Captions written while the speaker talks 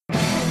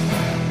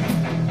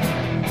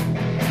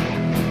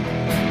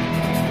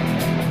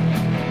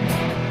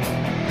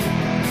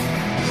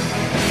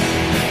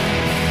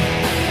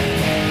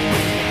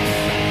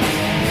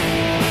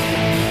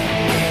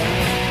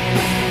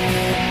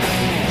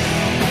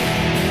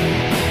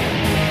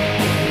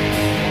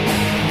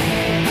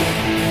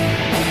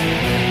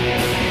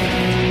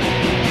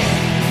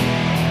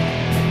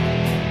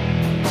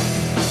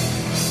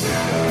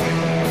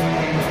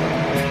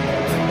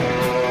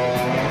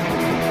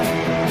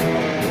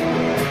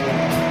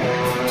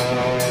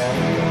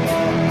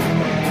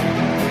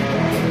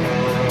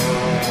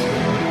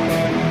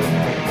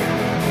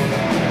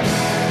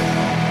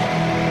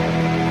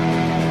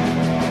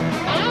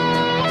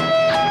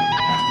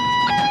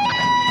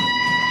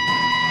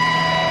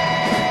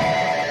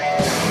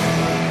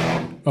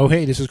Oh,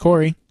 hey, this is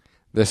Cory.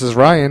 This is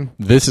Ryan.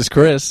 This is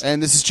Chris.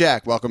 And this is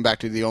Jack. Welcome back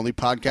to the only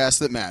podcast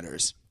that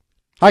matters.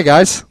 Hi,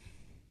 guys.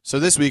 So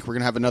this week we're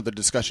going to have another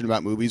discussion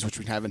about movies, which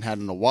we haven't had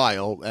in a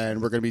while,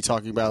 and we're going to be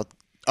talking about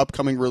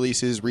upcoming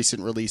releases,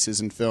 recent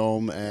releases in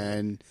film,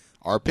 and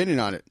our opinion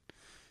on it.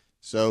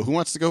 So who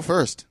wants to go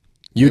first?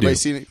 Anybody do.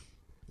 Seen it?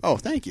 Oh,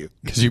 thank you.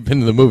 Because you've been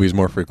to the movies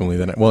more frequently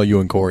than you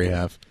and Cory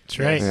have. That's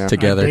right. Yeah.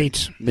 Together. You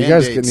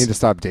guys need to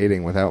stop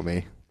dating without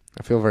me.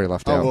 I feel very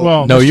left out.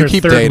 Well, no, Mr. you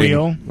keep Third dating.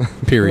 Wheel.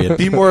 Period.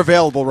 Be more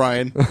available,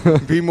 Ryan.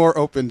 Be more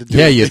open to doing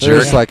Yeah, you it. They're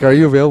jerk. just like, are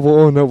you available?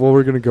 Oh, no, well,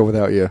 we're going to go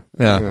without you.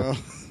 Yeah.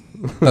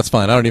 That's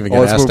fine. I don't even All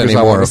get these asked movies I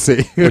anymore. want to see.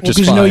 Which Well, is because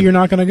you fine. know you're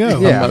not going to go.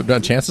 Yeah.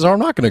 Chances are I'm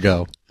not going to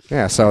go.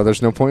 Yeah, so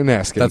there's no point in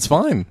asking. That's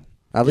fine.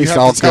 At You least have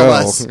I'll to tell go.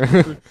 us. What's I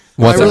that?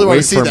 really want Wait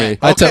to see for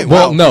that. me. Okay,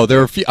 Well, no,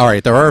 there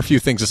are a few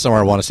things this summer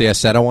I want to see. I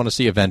said I want to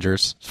see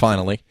Avengers,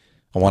 finally.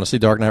 I want to see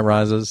Dark Knight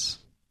Rises.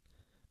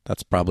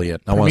 That's probably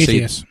it. I want to see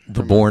Prometheus.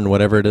 The Bourne,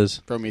 whatever it is.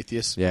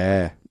 Prometheus.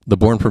 Yeah, The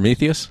Bourne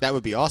Prometheus? That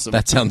would be awesome.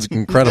 That sounds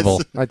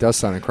incredible. that does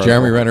sound incredible.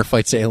 Jeremy Renner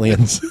fights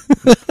aliens.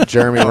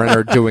 Jeremy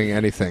Renner doing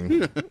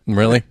anything.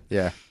 Really?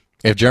 Yeah,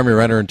 If Jeremy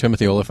Renner and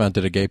Timothy Olyphant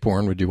did a gay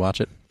porn, would you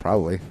watch it?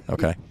 probably.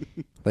 Okay.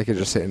 They could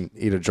just sit and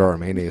eat a jar of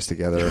mayonnaise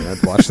together and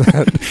I'd watch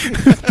that.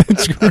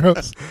 It's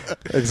gross.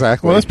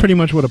 Exactly. Well, that's pretty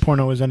much what a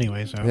porno is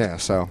anyway. So Yeah,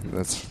 so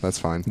that's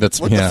fine. That's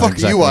what the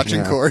fuck are you watching,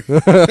 Yeah. Cory?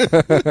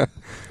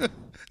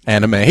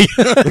 Anime. Anime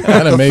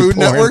The Food porn.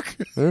 Network?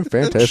 They're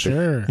fantastic.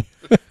 Sure.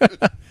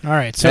 All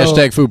right. So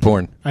Hashtag food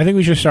porn. I think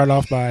we should start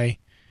off by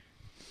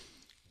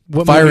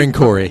Firing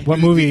Cory. What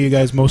movie are you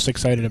guys most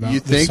excited about? You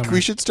this think summer?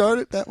 we should start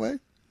it that way?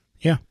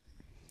 Yeah.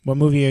 What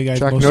movie are you guys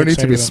Jack, most no excited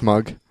need to be about?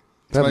 smug.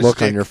 That my look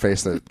shtick. on your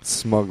face, that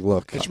smug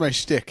look. It's my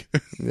shtick.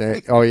 Yeah.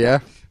 Oh, yeah?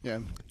 Yeah.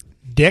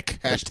 Dick.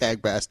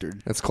 Hashtag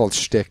bastard. It's called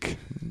shtick,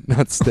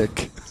 not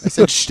stick. I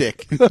said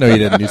shtick. No, you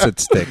didn't. You said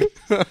stick.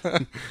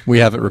 We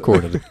have it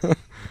recorded.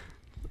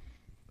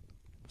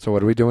 So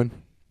what are we doing?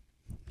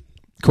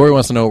 Cory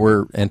wants to know what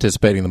we're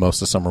anticipating the most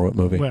this summer. What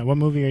movie? What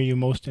movie are you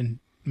most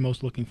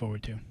looking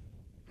forward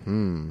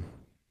to?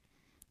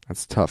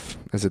 That's tough.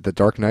 Is it The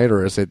Dark Knight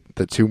or is it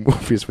the two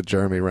movies with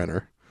Jeremy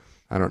Renner?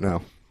 I don't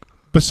know.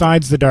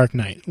 Besides The Dark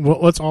Knight, well,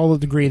 let's all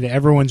agree that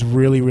everyone's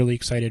really, really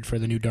excited for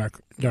the new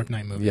Dark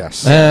Knight movie.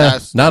 Yes.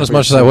 Not as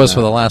much as I was that.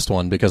 for the last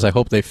one because I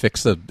hope they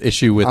fix the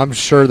issue with. I'm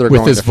sure they're with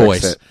going his to fix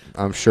voice. it.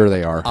 I'm sure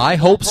they are. I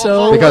hope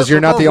so. Because you're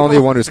not the only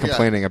one who's Yeah.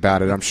 complaining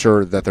about it. I'm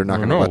sure that they're not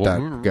going to let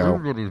that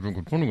go.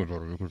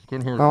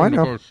 Oh, I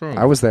know.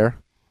 I was there.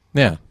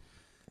 Yeah.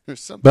 There's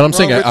something But I'm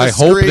saying wrong with I the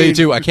hope they screen.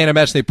 do. I can't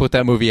imagine they put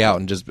that movie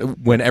out and just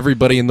when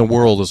everybody in the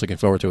world is looking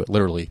forward to it.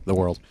 Literally, the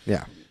world.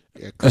 Yeah.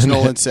 Yeah, Chris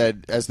Nolan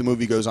said, as the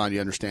movie goes on, you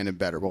understand it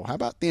better. Well, how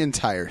about the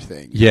entire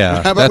thing? Yeah,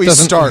 How that about we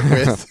doesn't- start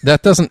with...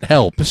 That doesn't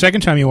help. The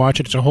second time you watch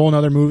it, it's a whole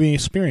other movie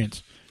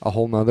experience. A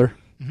whole nother.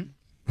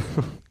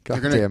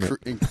 God They're damn going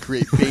it. to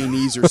create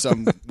Bainese or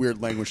some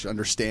weird language to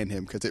understand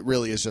him, because it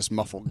really is just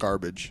muffled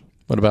garbage.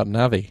 What about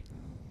Navi?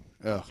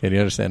 Ugh. Can you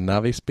understand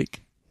Navi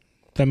speak?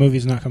 That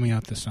movie's not coming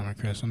out this summer,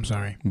 Chris. I'm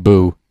sorry.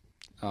 Boo.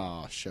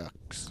 Oh,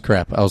 shucks.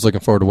 Crap. I was looking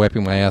forward to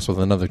wiping my ass with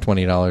another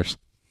 $20.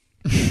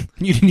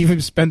 You didn't even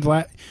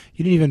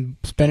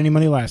spend any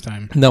money last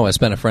time. No, I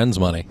spent a friend's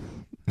money.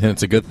 And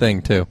it's a good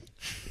thing, too.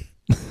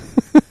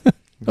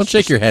 Don't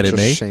shake your head at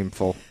Just me.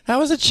 Shameful.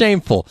 How is it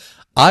shameful?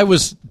 I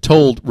was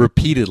told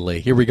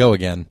repeatedly, here we go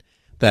again,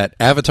 that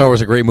Avatar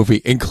was a great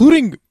movie,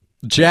 including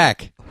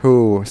Jack,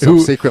 Who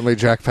secretly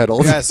Jack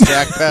pedaled. Yes,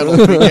 Jack Pedal,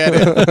 we get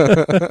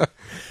it.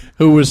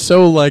 who was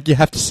so like, you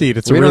have to see it.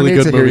 It's We a really don't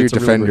need good to hear movie. you It's a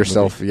really defend good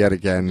yourself movie. yet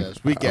again Yes,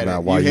 we get about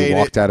it. why You you hate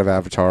walked it. out of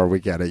Avatar. We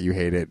get it. You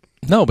hate it.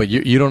 No, but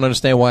you don't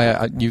understand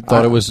why you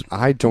thought it was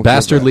I don't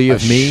bastardly give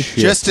of a me shit.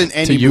 Just in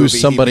any to movie, use he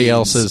somebody means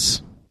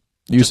else's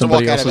just to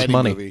walk out of any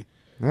money. movie.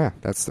 Yeah,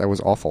 that was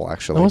awful.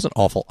 Actually, That wasn't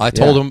awful. I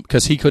told him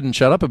because he couldn't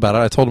shut up about it.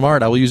 I told him, all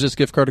right, I will use this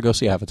gift card to go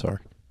see Avatar.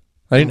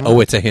 I didn't owe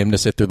it to him to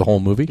sit through the whole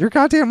movie. You're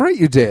goddamn right.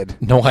 You did.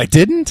 No, I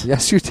didn't.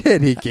 Yes, you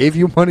did. He gave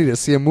you money to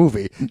see a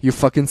movie. You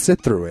fucking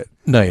sit through it.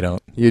 No, you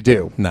don't. You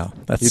do. No,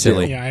 that's You do.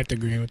 silly. Yeah, I have to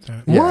agree with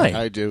that. Yeah. Why?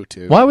 I do,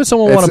 too. Why would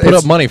someone want to It's-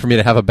 put up money for me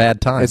to have a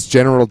bad time? It's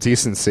general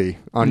decency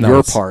on No, your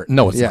it's- part.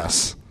 no, it's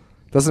yes.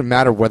 Doesn't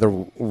matter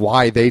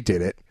why they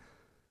did it.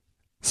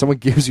 Someone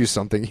gives you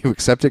something, you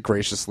accept it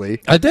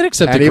graciously. I did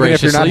accept And it even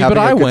if you're not graciously, but having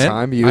a I good went.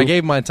 time, I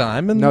gave my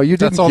time, and No, you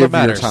that's didn't all give that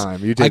your matters.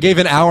 time. You I did. gave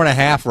an hour and a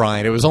half,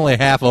 Ryan. It was only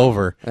half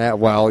over.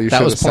 Well, you That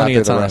should was have sat plenty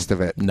through of the time. rest of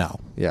it. No,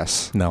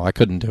 Yes. no, I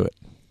couldn't do it.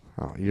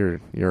 Oh,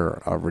 you're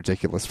a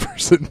ridiculous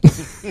person.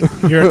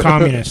 You're a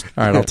communist.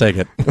 All right, I'll take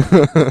it.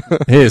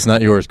 His,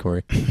 not yours,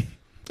 Cory.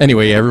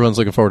 Anyway, everyone's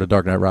looking forward to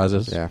Dark Knight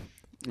Rises. Yeah.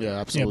 Yeah, Yeah,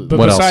 absolutely. but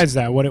What else? besides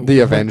that, The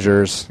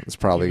Avengers is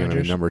probably going to be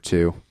Avengers. number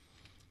 2.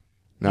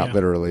 Not Yeah.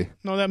 literally.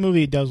 No, that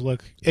movie does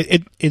look.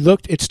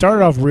 It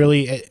started off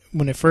really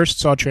when it first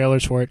saw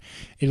trailers for it.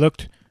 It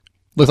looked.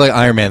 Looked like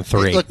Iron Man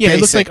 3. It looked Yeah,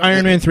 it looked basic. like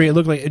Iron Man 3. It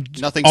looked like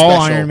Nothing all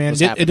special Iron Man.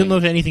 was It didn't happening.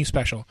 look like anything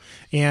special.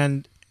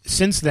 And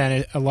since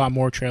then, a lot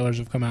more trailers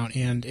have come out,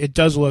 and it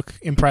does look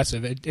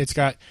impressive. It's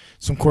got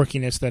some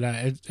quirkiness that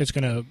it's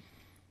going to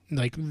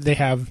like they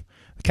have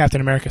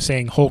Captain America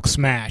saying Hulk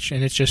smash,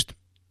 and it's just,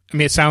 I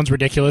mean, it sounds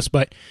ridiculous,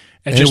 but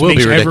it just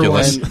makes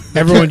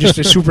everyone just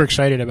is super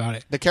excited about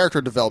it. The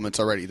character development's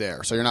already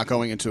there, so you're not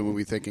going into a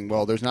movie thinking,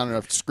 well, there's not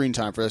enough screen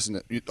time for this,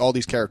 and all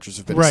these characters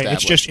have been established.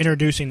 It's just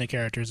introducing the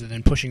characters and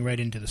then pushing right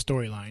into the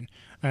storyline.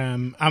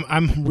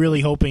 I'm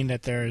really hoping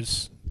that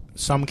there's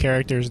some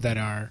characters that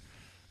are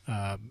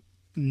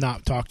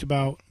not talked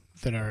about,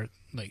 that are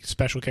like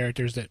special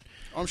characters that...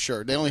 I'm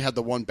sure. They only had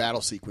the one battle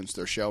sequence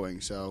they're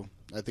showing, so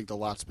I think the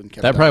lot's been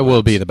kept. That probably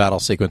will be the battle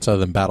sequence other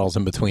than battles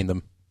in between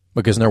them.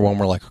 Because in there one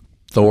where like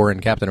Thor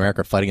and Captain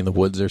America are fighting in the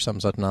woods or some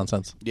such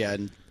nonsense. Yeah,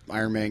 and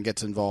Iron Man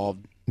gets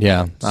involved.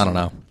 Yeah, I don't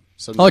know.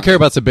 All I care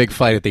about is a big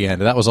fight at the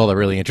end. That was all that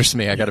really interests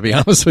me, I got to be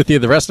honest with you.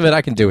 The rest of it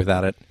I can do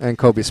without it. And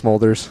Kobe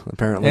Smulders,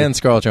 apparently. And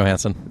Scarlett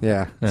Johansson.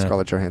 Yeah,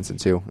 Scarlett Johansson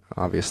too,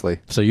 obviously.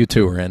 So you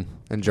two are in.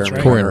 And Jeremy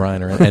right. Corey and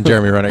Ryan are in. And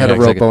Jeremy Renner. Had a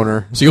rope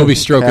boner. So you'll be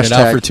stroking it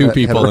out for two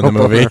people in the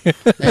movie.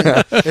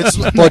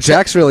 Well,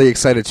 Jack's really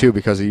excited too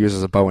because he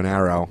uses a bow and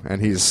arrow,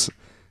 and he's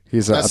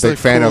a big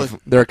fan of.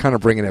 They're kind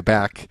of bringing it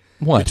back.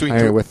 What?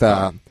 With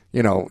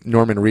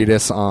Norman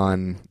Reedus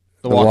on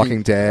The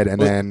Walking Dead,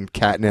 and then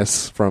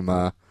Katniss from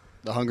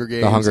The Hunger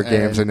Games. The Hunger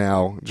Games, and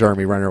now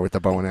Jeremy Renner with the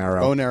bow and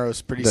arrow. Bow and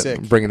arrow's pretty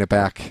sick. Bringing it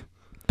back.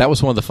 That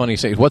was one of the funny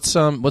things. What's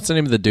the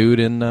name of the dude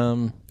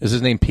in? Is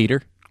his name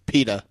Peter?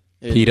 PETA.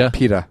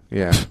 PETA,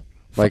 yeah.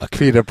 Like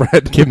pita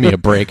bread. Give me a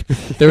break.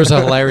 There was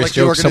a hilarious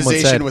joke someone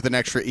said. With an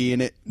extra E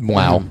in it.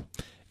 Wow. Mm-hmm.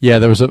 Yeah,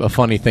 there was a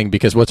funny thing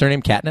because what's her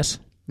name? Katniss?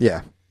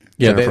 Yeah.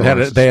 Yeah,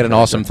 they had an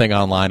awesome thing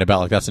online about,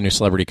 like, that's a new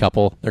celebrity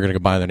couple. They're going to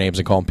combine their names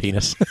and call them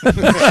penis.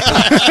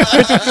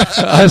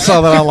 I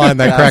saw that online.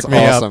 That cracked me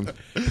awesome. up.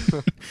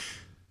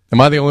 Am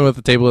I the only one at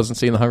the table who hasn't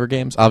seen The Hunger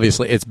Games?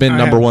 Obviously, it's been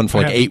number one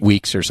for like 8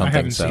 weeks or something. I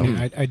haven't seen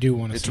it. I do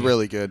want to see it. It's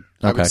really good.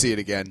 I would see it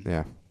again.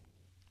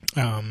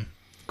 Yeah.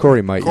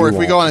 Corey might. Corey, if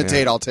we go on a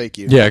date, I'll take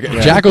you. Yeah,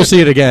 Jack will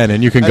see it again,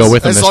 and you can go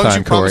with him this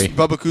time, Corey. As long as you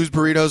promise Bubba Coos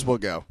burritos, we'll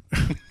go.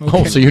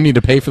 Oh, so you need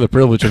to pay for the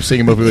privilege of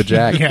seeing a movie with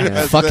Jack?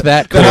 Yeah. Fuck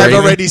that, Corey. That I've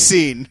already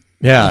seen.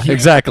 Yeah,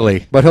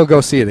 exactly. But he'll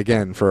go see it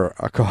again for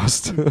a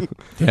cost.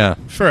 Yeah.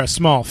 For a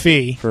small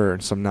fee. For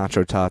some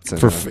nacho tots and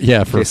for food.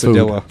 For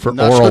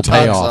nacho oral tots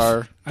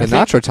payoff. The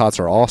nacho tots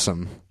are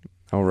awesome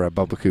over at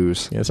Bubba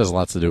Coos. Yeah, this has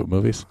lots to do with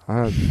movies.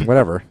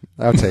 Whatever.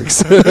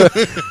 Outtakes.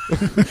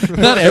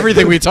 Not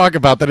everything we talk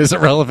about that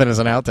isn't relevant is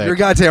an outtake. You're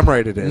goddamn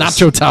right it is.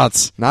 Nacho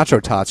tots. Nacho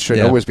tots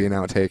should always be an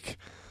outtake.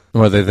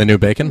 Were they the new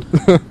bacon?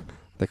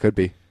 They could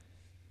be.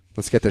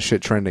 Let's get this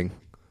shit trending.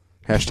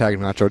 Hashtag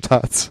nacho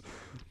tots.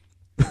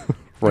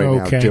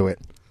 Now, do it.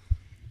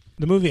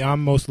 The movie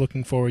I'm most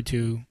looking forward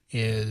to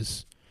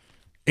is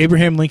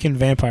Abraham Lincoln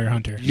Vampire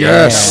Hunter.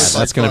 Yes,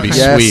 that's going to be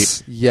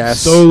sweet. Yes.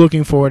 So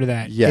looking forward to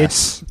that.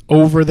 Yes. It's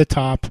over the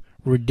top,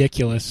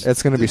 ridiculous.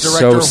 It's going to be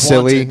so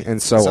silly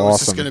and so awesome.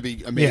 It's just going to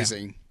be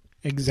amazing.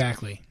 Yeah,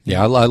 exactly.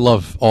 Yeah, I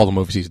love all the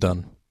movies he's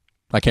done.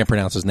 I can't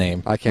pronounce his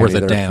name. I can't Worth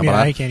either. a damn. Yeah, but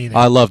I can't either.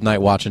 I love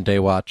Night Watch and Day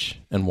Watch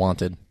and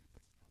Wanted.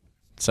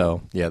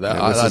 So, yeah,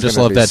 I just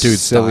love that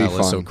dude's silly style. fun.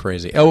 It's so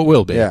crazy. Oh, it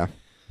will be. Yeah.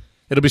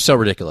 It'll be so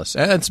ridiculous.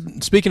 And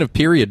speaking of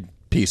period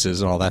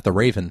pieces and all that, The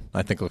Raven,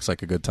 I think, looks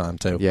like a good time,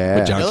 too. Yeah.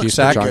 With John That looks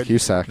Cusack. John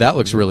Cusack. That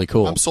looks really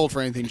cool. I'm sold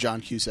for anything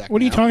John Cusack.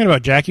 What are you talking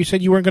about, Jack? You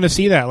said you weren't going to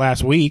see that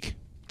last week.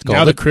 called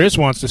Now it- that Chris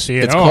wants to see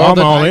it, it's I'm called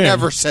all it- in. I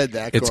never said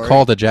that, It's Corey.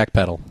 called a jack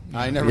pedal.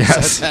 I never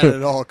said that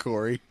at all,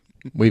 Corey.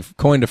 We've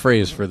coined a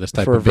phrase for this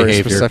type For a of very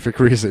behavior. specific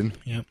reason.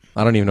 Yep.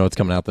 I don't even know what's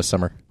coming out this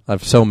summer.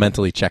 I've so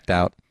mentally checked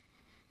out.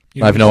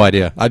 You I have know, no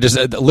idea. I just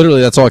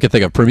literally that's all I could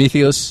think of.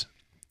 Prometheus,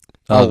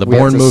 the we have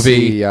Bourne to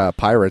movie, see,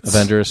 Pirates,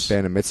 Avengers,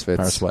 Band of Misfits.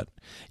 Fire Sweat.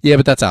 Yeah,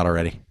 but that's out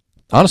already.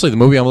 Honestly, the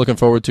movie I'm looking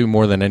forward to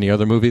more than any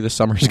other movie this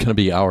summer is going to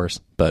be ours.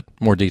 But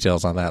more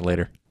details on that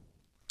later.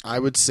 I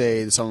would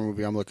say the summer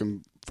movie I'm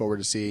looking forward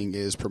to seeing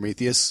is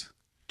Prometheus.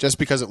 Just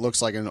because it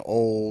looks like an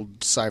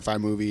old sci-fi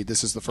movie.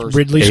 This is the first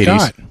Ridley 80s.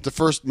 Scott. the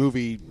first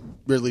movie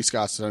Ridley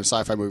Scott's done a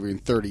sci-fi movie in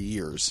 30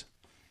 years.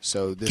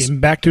 So this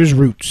Getting back to his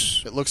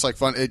roots. it looks like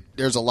fun.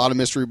 There's a lot of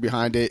mystery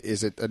behind it.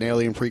 Is it an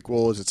Alien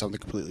prequel? Is it something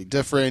completely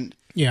different?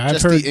 Yeah, I've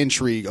Just heard. the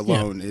intrigue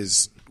alone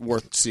is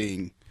worth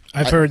seeing.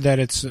 I've heard that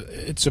it's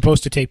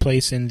supposed to take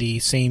place in the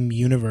same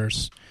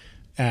universe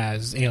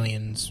as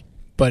Aliens,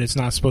 but it's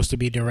not supposed to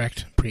be a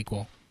direct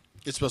prequel.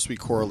 It's supposed to be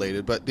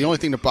correlated, but the only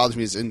thing that bothers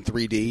me is in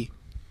 3D,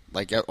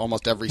 like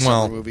almost every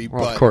summer movie.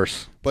 Well, but, of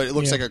course. But it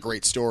looks Yeah. like a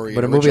great story.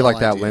 But a an movie like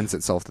original that idea. lends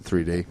itself to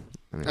 3D.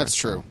 Anyway. That's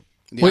true.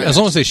 Wait, as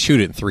long as they shoot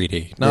it in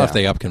 3D, not Yeah. if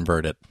they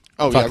upconvert it.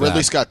 Oh, Fuck yeah, Ridley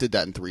that. Scott did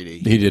that in 3D.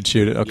 He did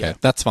shoot it? Okay, Yeah.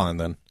 that's fine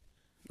then.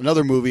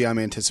 Another movie I'm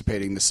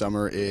anticipating this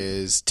summer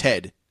is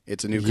Ted.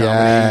 It's a new comedy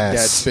Yes.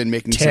 that's been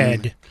making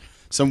Ted.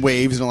 some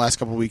waves in the last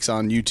couple of weeks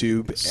on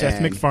YouTube. Seth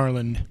and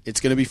MacFarlane. It's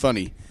going to be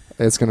funny.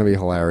 It's going to be If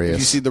hilarious.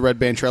 you see the red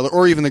band trailer,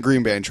 or even the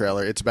green band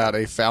trailer, it's about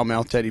a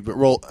foul-mouthed teddy bear.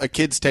 Well, a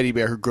kid's teddy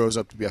bear who grows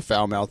up to be a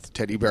foul-mouthed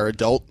teddy bear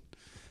adult.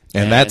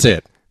 And that's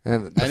it.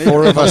 And the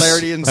four of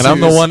us, and I'm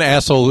the one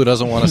asshole who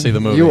doesn't want to see the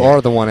movie. You are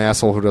the one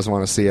asshole who doesn't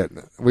want to see it.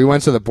 We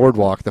went to the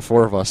boardwalk, the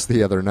four of us,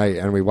 the other night,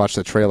 and we watched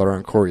the trailer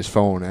on Cory's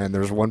phone, and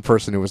there's one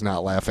person who was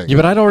not laughing. Yeah,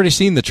 but I'd already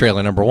seen the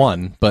trailer, number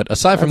one. But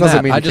aside from doesn't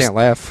that, mean I you just can't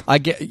laugh.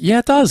 Yeah,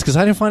 it does, because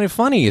I didn't find it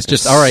funny. It's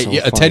just, all right, so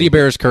a funny. teddy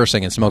bear is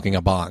cursing and smoking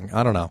a bong.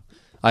 I don't know.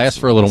 I asked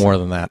for a little more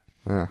than that.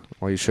 Yeah,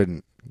 well, you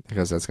shouldn't,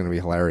 because that's going to be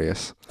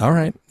hilarious. All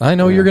right. I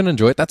know you're going to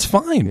enjoy it. That's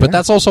fine. But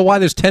that's also why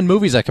there's 10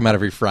 movies that come out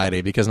every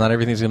Friday, because not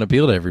everything's going to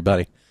appeal to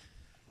everybody.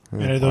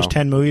 And are those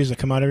 10 movies that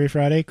come out every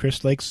Friday?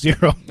 Chris Lake's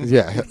 0.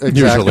 Yeah,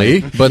 exactly. Usually.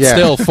 But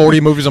still,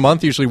 40 movies a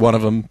month, usually one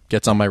of them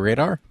gets on my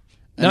radar.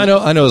 Now,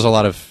 I know there's a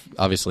lot of,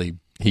 obviously,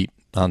 heat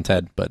on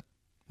Ted, but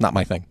not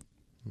my thing.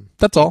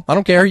 That's all. I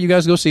don't care. You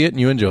guys go see it and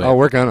you enjoy it. Oh,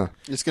 we're going to.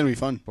 It's going to be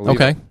fun.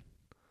 Okay.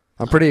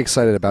 I'm pretty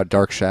excited about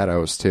Dark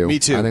Shadows, too. Me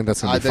too. I think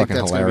that's going to be fucking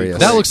hilarious.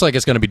 That looks like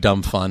it's going to be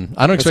dumb fun.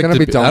 I don't expect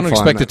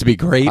it to be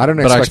great, I don't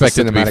but I expect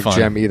it to be a cinematic fun.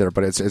 gem either,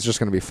 but it's just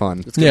going to be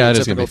fun. It's gonna it be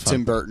is going to be fun.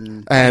 Tim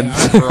Burton. And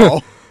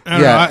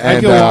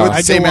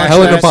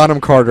Helena Bonham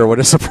Carter, what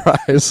a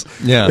surprise.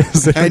 Yeah.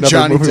 And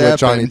Johnny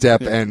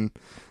Depp. And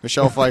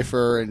Michelle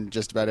Pfeiffer and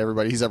just about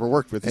everybody he's ever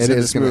worked with is in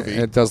this movie.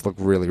 It does look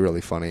really,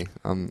 really funny.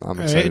 I'm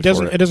excited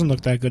for it. It doesn't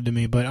look that good to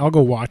me, but I'll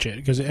go watch it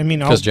because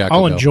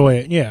I'll will enjoy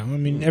it. Yeah, I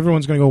mean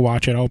everyone's going to go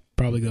watch it. I'll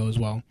probably go as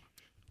well.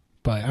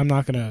 But I'm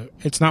not gonna.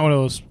 It's not one of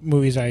those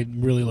movies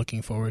I'm really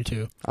looking forward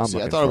to. I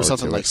thought it was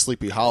something like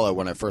Sleepy Hollow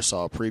when I first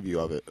saw a preview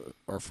of it,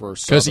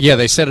 because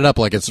they set it up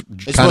like it's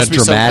kind of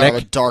dramatic, kind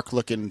of a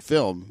dark-looking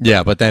film.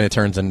 Yeah, but then it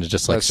turns into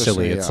just like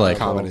silly. It's like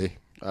comedy,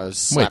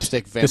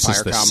 slapstick vampire this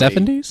is the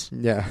comedy. 70s.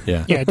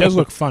 Yeah. It does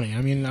look funny.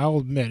 I mean, I'll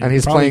admit. And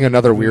he's playing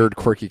another weird,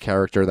 quirky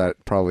character that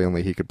probably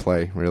only he could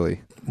play. Really.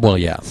 Well,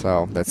 yeah.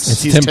 So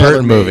it's Tim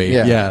Burton movie.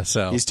 Yeah.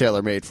 So he's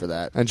tailor-made for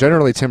that. And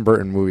generally, Tim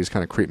Burton movies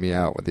kind of creep me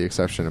out, with the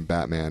exception of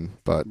Batman.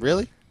 But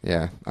really.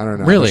 Yeah, I don't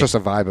know. Really? It's just a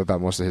vibe about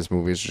most of his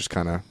movies just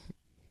kind of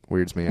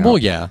weirds me out. Well,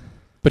 yeah.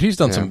 But he's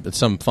done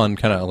some fun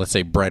kind of, let's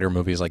say, brighter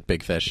movies like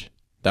Big Fish.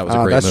 That was a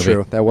great movie. That's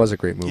true. That was a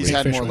great movie. He's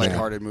had more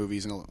lighthearted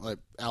movies, like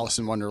Alice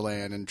in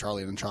Wonderland and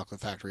Charlie and the Chocolate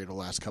Factory in the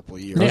last couple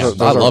of years. Yeah,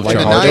 I love Charlie and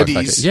the Chocolate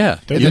Factory. Yeah.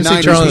 You didn't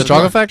see Charlie and the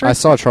Chocolate Factory? I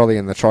saw Charlie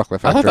and the Chocolate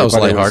Factory. I thought that was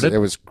lighthearted. It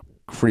was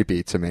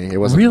creepy to me. It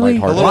wasn't really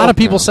lighthearted. A lot of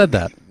people said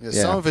that. Yeah,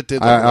 some of it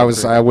did.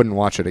 I wouldn't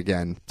watch it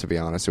again, to be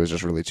honest. It was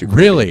just really too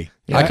creepy. Really?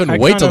 Yeah, I couldn't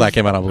wait till that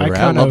came out on Blu-ray.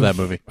 I love that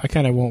movie. I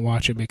kind of won't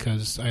watch it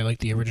because I like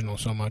the original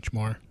so much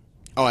more.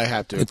 Oh, I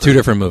have to. Two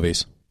different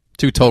movies.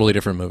 Two totally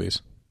different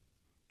movies.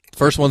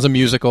 First one's a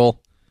musical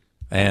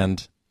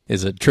and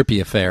is a trippy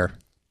affair,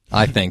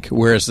 I think.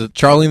 Whereas the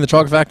Charlie and the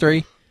Chocolate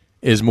Factory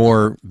is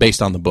more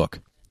based on the book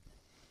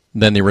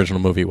than the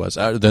original movie was,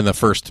 than the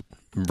first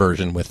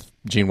version with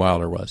Gene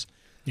Wilder was.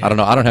 Yeah. I don't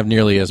know. I don't have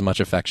nearly as much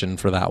affection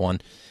for that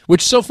one,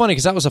 which is so funny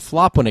because that was a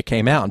flop when it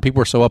came out, and people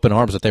were so up in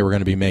arms that they were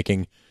going to be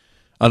making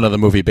another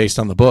movie based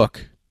on the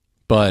book.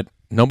 But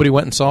nobody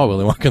went and saw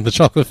Willy Wonka and the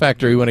Chocolate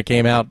Factory when it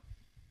came out,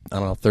 I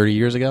don't know, 30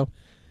 years ago.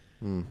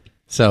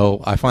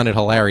 So I find it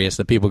hilarious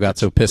that people got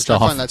so pissed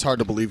off. I find that's hard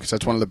to believe because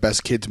that's one of the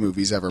best kids'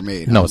 movies ever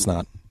made. No, it's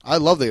not. I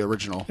love the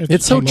original.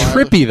 It's so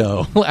trippy,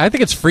 though. I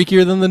think it's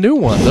freakier than the new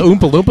one. The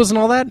Oompa Loompas and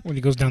all that. When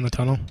he goes down the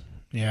tunnel.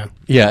 Yeah.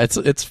 Yeah,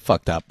 it's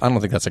fucked up. I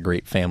don't think that's a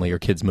great family or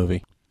kids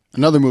movie.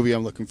 Another movie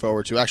I'm looking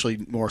forward to, actually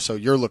more so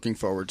you're looking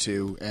forward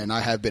to, and I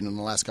have been in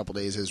the last couple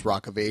of days, is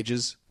Rock of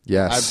Ages.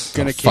 Yes.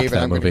 I'm going to cave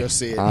and I'm going to go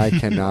see it. I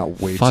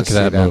cannot wait to see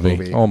that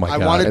movie. Oh, my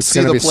God. I wanted to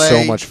see the play. It's going to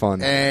be so much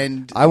fun.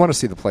 And I want to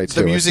see the play,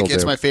 too. The music,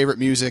 it's my favorite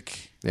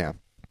music. Yeah.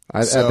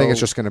 I think it's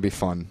just going to be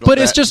fun. But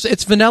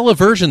it's vanilla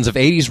versions of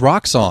 80s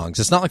rock songs.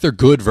 It's not like they're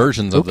good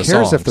versions of the songs. Who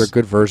cares if they're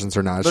good versions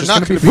or not? It's just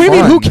going to be fun.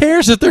 fun. Who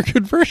cares if they're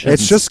good versions?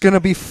 It's just going to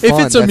be fun.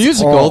 If it's a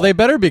musical, they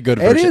better be good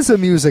versions. It is a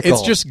musical.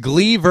 It's just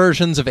Glee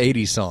versions of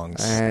 80s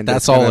songs. And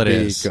that's all it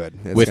is.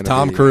 Good. With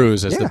Tom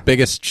Cruise as the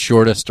biggest,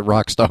 shortest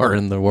rock star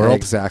in the world.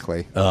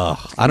 Exactly. Ugh.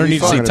 I don't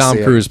need to see Tom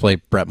Cruise play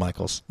Bret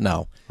Michaels.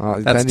 No.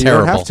 That's then you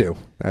terrible. Don't have to.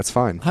 That's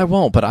fine. I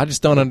won't, but I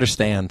just don't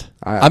understand.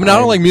 I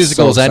don't like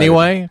musicals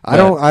anyway. I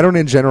don't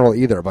in general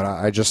either, but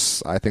I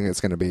think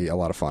it's going to be a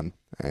lot of fun,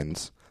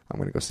 and I'm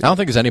going to go see it. I don't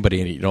think there's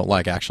anybody in it you don't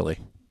like, actually,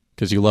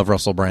 because you love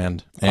Russell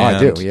Brand and I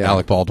do, yeah.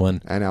 Alec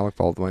Baldwin. And Alec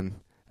Baldwin.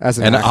 As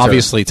an actor.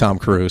 Obviously Tom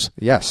Cruise.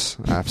 Yes,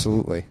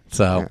 absolutely.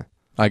 So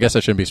I guess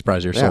I shouldn't be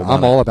surprised you're sold on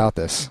I'm all about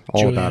this.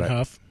 All Julianne about it.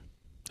 Hough.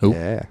 Who?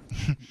 Yeah.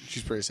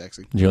 She's pretty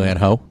sexy. Julianne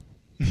Hough.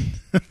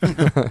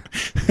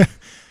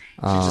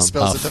 She just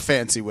spells it the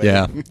fancy way.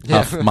 Yeah,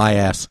 Huff, my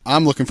ass.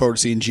 I'm looking forward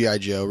to seeing G.I.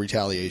 Joe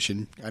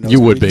Retaliation. I know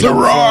you would be. The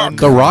Rock!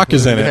 The Rock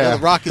is in it. Yeah,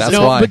 The Rock is That's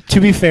in it. why. But to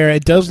be fair,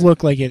 it does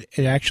look like it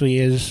actually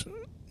is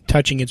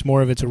touching its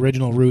more of its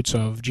original roots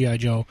of G.I.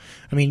 Joe.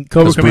 I mean,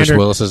 Cobra Commander. Bruce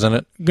Willis is in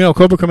it? No,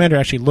 Cobra Commander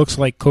actually looks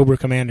like Cobra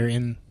Commander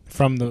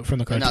from the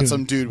cartoon. And not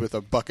some dude with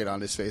a bucket on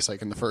his face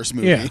like in the first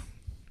movie. Yeah.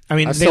 I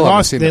mean, they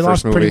lost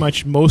pretty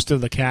much most of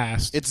the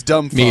cast. It's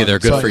dumb fun. Me either.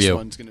 Good for you.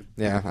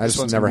 I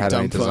just never had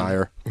any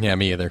desire. Yeah,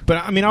 me either.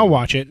 But, I mean, I'll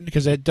watch it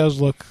because it does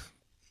look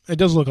It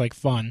does look like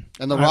fun.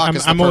 And The Rock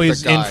is the I'm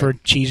always perfect guy. in for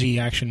cheesy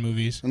action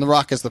movies. And The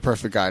Rock is the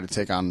perfect guy to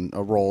take on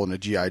a role in a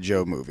G.I.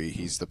 Joe movie.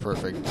 He's the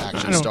perfect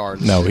action star.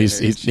 No, he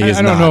is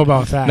I not. don't know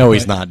about that. No,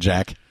 he's not,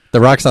 Jack. The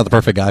Rock's not the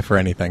perfect guy for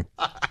anything.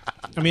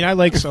 I mean, I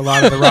like a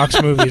lot of The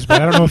Rock's movies,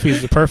 but I don't know if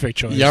he's the perfect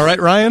choice. You all right,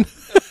 Ryan?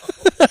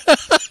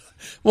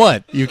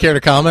 What? You care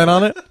to comment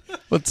on it?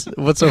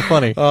 What's so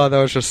funny? Oh, that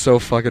was just so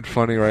fucking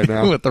funny right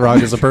now. What, The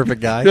Rock is a perfect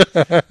guy?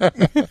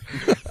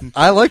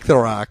 I like The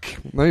Rock.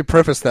 Let me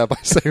preface that by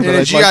saying In that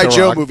a I G.I. like The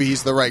Joe Rock. movie,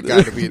 he's the right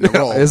guy to be in the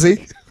role. Is he?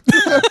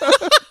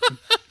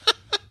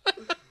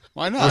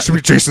 Why Or not? should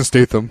be Jason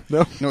Statham. No.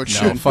 No, it No,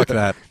 shouldn't. fuck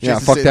that. Yeah,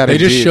 Jason fuck Statham. that. They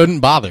just indeed.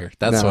 shouldn't bother.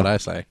 That's No. what I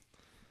say.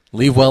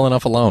 Leave well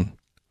enough alone.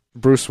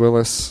 Bruce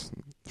Willis,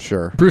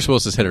 sure. Bruce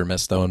Willis is hit or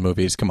miss, though, in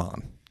movies. Come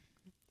on.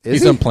 Is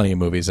He's he? done plenty of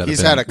movies that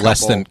He's have had been a less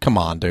couple. than... Come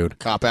on, dude.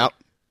 Cop Out.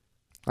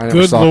 I never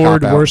Good saw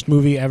Lord, Cop Out. worst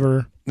movie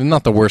ever.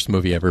 Not the worst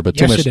movie ever, but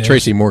too Yes, much it is.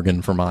 Tracy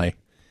Morgan for my...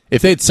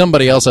 If they had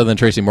somebody else other than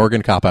Tracy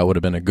Morgan, Cop Out would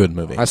have been a good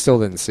movie. I still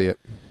didn't see it.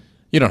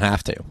 You don't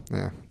have to.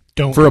 Yeah.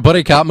 Don't. For a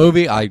buddy cop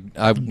movie, I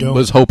Don't.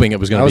 was hoping it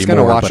was going I to was be going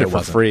to more, watch but it for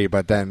wasn't. free,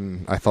 but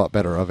then I thought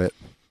better of it.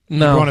 You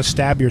No, want to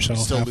stab yourself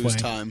Still halfway. lose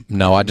time.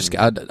 no.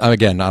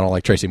 Again, I don't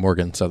like Tracy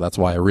Morgan, so that's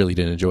why I really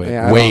didn't enjoy it.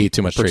 Yeah, I Way don't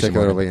too much Tracy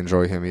particularly Morgan.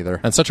 enjoy him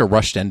either. And such a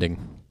rushed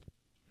ending.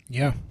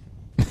 Yeah.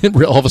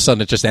 All of a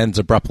sudden, it just ends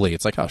abruptly.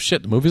 It's like, oh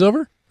shit, the movie's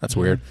over? That's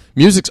weird.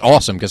 Music's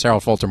awesome because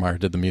Harold Faltermeyer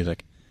did the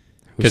music.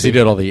 Because he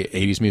did all the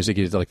 80s music.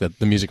 He did like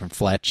the music from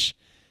Fletch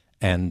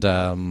and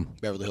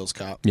Beverly Hills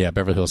Cop.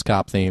 Beverly Hills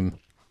Cop theme,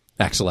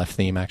 Axel F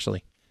theme,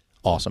 actually.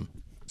 Awesome.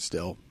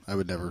 Still, I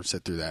would never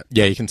sit through that.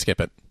 Yeah, you can skip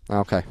it.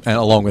 Okay. And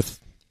along with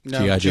No,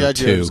 G.I. Joe G.I.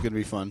 2. Joe is going to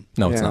be fun.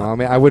 No, it's Yeah, not. I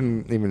mean, I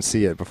wouldn't even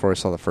see it before I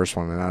saw the first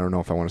one, and I don't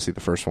know if I want to see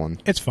the first one.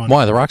 It's fun.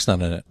 Why? The Rock's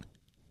not in it.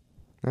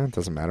 It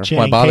doesn't matter.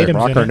 Channing bother? Tatum's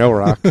Rock in or it. no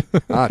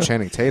rock.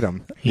 Channing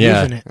Tatum. He's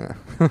Yeah. in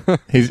it.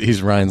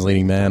 He's Ryan's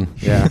leading man.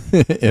 Yeah.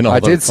 In all I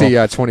the- did see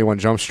 21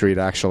 Jump Street,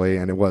 actually,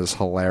 and it was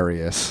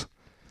hilarious.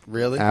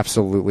 Really?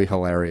 Absolutely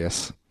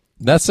hilarious.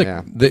 That's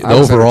Yeah. the I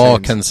was overall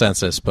entertained.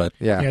 consensus, but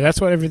Yeah. Yeah,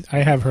 that's what I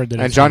have heard that.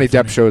 And it's Johnny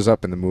very Depp funny. shows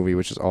up in the movie,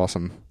 which is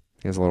awesome.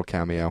 He has a little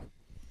cameo.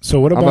 So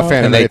what about? I'm a fan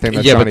of and they, anything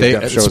that yeah, Johnny but they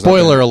Depp shows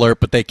spoiler up in. alert,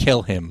 but they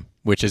kill him,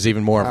 which is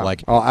even more of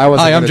like, Oh, I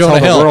wasn't hi, I'm gonna Jonah tell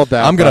the Hill. world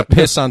that, I'm going to but-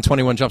 piss on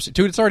 21 Jump Street.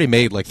 Dude, it's already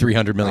made like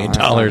 $300 million.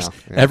 I know, yeah.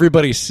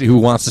 Everybody who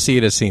wants to see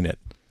it has seen it.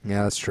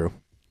 Yeah, that's true.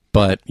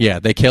 But yeah,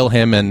 they kill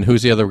him, and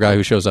who's the other guy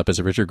who shows up? Is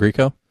it Richard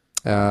Grieco?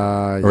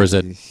 Or is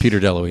it Peter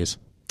DeLuise?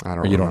 I don't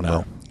Or you remember. don't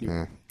know.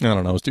 Yeah. I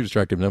don't know. It was too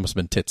distracting. There must have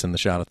been tits in the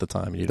shot at the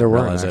time. And you There didn't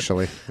weren't, realize it.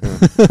 actually.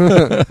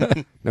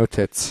 Yeah. No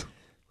tits.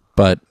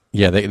 But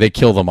yeah, they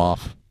kill them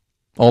off.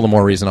 All the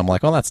more reason I'm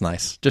like, oh, that's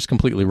nice. Just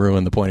completely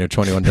ruined the point of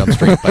 21 Jump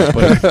Street by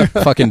putting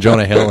fucking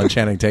Jonah Hill and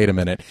Channing Tatum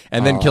in it,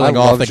 and then Oh, killing I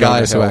off love the Jonah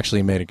guys who Hill.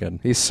 actually made it good.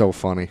 He's so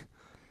funny.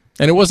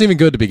 And it wasn't even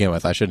good to begin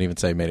with. I shouldn't even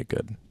say made it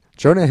good.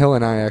 Jonah Hill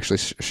and I actually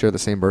share the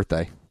same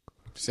birthday.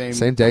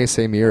 Same day,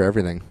 same year,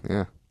 everything.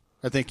 Yeah.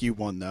 I think you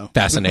won, though.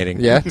 Fascinating.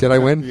 Yeah? Did I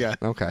win? Yeah.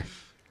 Okay.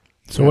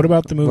 So what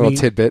about the movie Little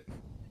tidbit.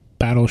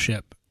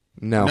 Battleship?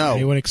 No. No.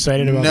 Anyone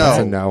excited about No. That's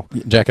a that? no.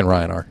 Jack and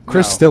Ryan are.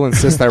 Chris No. still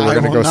insists that I we're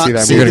going to will go not see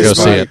that see movie. You're gonna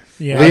go see it.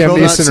 Yeah, I Liam will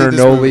not see Neeson or this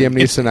no movie. Liam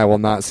Neeson, I will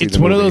not see It's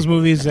the one movie. of those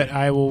movies that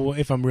I will,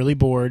 if I'm really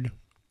bored,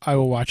 I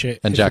will watch it.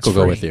 And if Jack it's will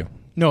go free. with you.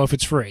 No, if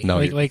it's free, No,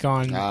 like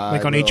on I will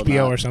HBO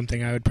not. or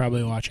something, I would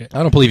probably watch it.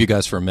 I don't believe you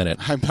guys for a minute.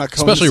 I'm not going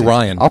Especially to see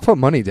Ryan. I'll put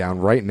money down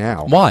right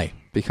now. Why?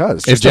 Because.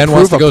 If just Jen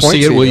wants to prove go a point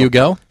see it, will you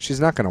go? She's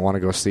not going to want to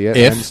go see it.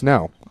 If? And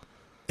no.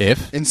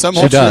 If In some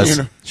she alternate does.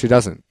 uni- She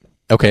doesn't.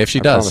 Okay, if she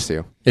I does. promise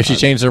you. If she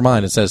changed her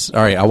mind and says,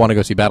 all right, I want to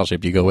go see Battleship,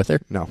 do you go with her?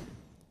 No.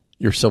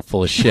 You're so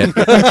full of shit.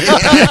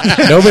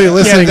 Nobody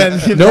listening,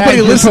 that- nobody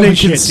you're listening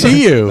full can of shit.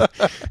 see you.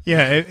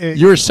 Yeah,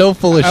 You're so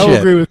full of I will shit.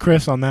 agree with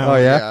Chris on that. Oh,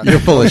 one. yeah? You're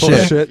full of Full of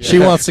shit. shit. She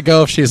wants to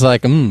go. If she's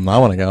like, I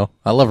want to go.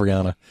 I love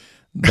Rihanna.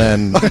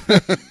 Then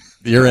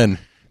you're in.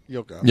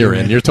 You'll go. You're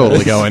in. You're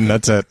totally going.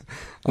 That's it.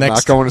 I'm not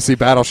Next. going to see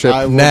Battleship.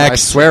 I will- Next. I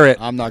swear it.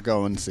 I'm not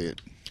going to see it.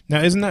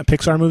 Now, isn't that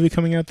Pixar movie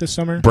coming out this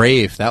summer?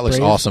 Brave. That looks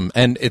Brave. awesome.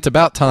 And it's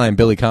about time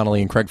Billy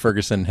Connolly and Craig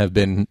Ferguson have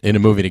been in a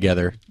movie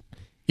together.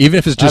 Even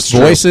if it's just That's true.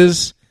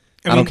 voices,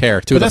 I don't mean,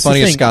 care. Two but of the that's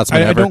funniest thing.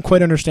 Scotsmen I ever. don't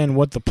quite understand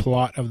what the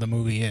plot of the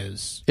movie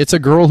is. It's a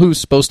girl who's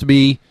supposed to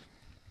be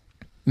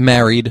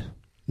married,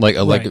 like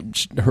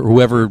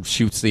whoever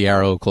shoots the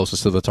arrow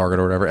closest to the target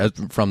or whatever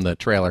from the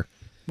trailer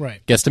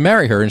Right. gets to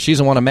marry her, and she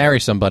doesn't want to marry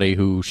somebody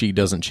who she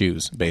doesn't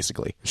choose,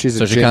 basically. She's a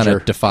so she kind ginger.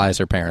 of defies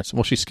her parents.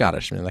 Well, she's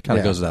Scottish. I mean, that kind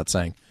of Yeah. goes without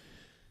saying.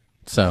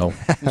 So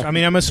I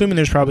mean, I'm assuming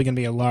there's probably going to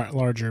be a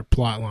larger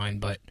plot line,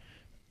 but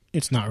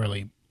it's not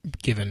really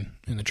given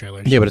in the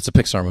trailers. yeah, but it's a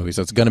Pixar movie,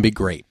 so it's going to be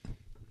great.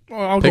 Well,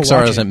 I'll go Pixar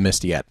watch hasn't it.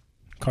 missed yet.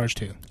 Cars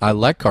 2. I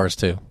like Cars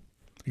too.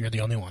 You're the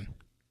only one.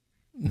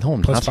 No,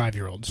 I'm Plus not.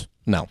 5-year-olds.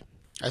 No,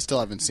 I still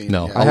haven't seen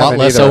no, it yet. a I lot haven't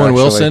less either, Owen actually.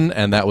 Wilson,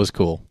 and that was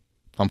cool.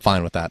 I'm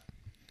fine with that.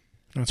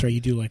 That's right.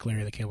 You do like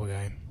Larry the Cable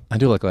Guy. I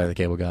do like Larry the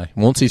Cable Guy.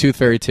 Won't see Tooth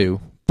Fairy 2,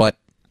 but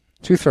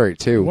Tooth Fairy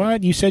 2.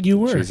 What? You said you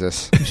were.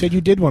 Jesus. You said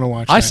you did want to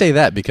watch I that. say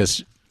that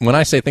because when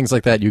I say things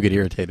like that, you get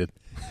irritated.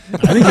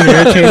 I think you're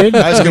irritated.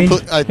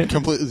 I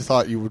completely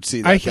thought you would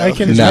see that. I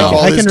can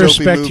No.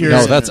 respect your.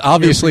 No, that's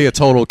obviously a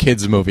total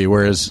kids movie.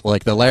 Whereas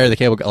like the Larry the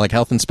Cable, like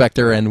Health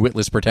Inspector and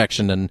Witless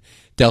Protection and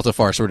Delta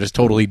Farce were just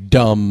totally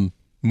dumb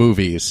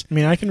movies. I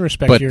mean, I can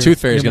respect But your. Tooth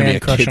Fairy is going to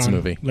be a kids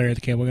movie. Larry the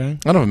Cable Guy. I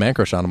don't have a man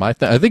crush on him. I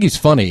think he's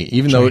funny,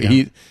 even though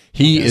he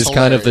is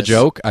kind of the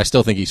joke. I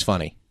still think he's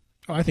funny.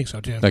 Oh, I think so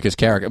too. Like his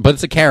character, but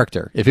it's a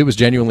character. If it was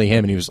genuinely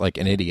him and he was like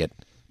an idiot,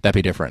 that'd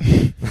be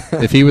different.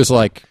 If he was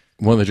like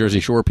one of the Jersey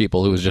Shore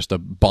people who was just a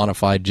bona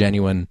fide,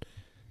 genuine,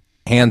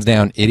 hands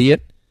down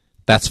idiot,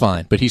 that's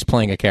fine. But he's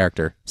playing a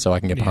character, so I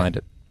can get behind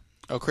it.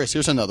 Oh, Chris,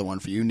 here's another one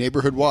for you.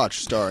 Neighborhood Watch,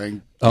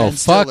 starring Ben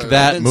Stiller, fuck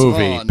that Vince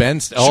movie. Vaughn,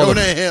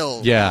 Jonah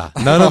Hill. Yeah,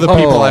 none of the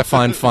people I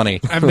find funny.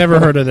 I've never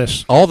heard of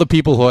this. All the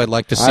people who I'd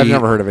like to see I've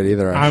never heard of it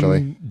either,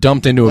 actually.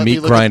 dumped into a Let me meat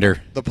look grinder.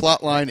 at- The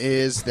plot line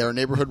is they're a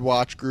neighborhood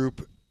watch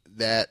group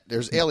that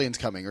there's aliens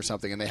coming or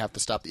something, and they have to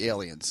stop the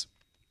aliens.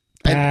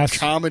 Pass. And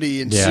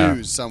comedy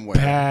ensues somewhere.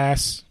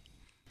 Pass.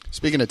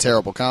 Speaking of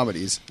terrible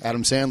comedies,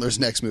 Adam Sandler's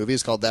next movie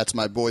is called That's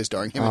My Boy,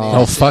 starring him and Oh,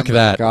 Andy fuck Samberg.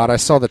 that. God, I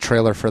saw the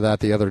trailer for that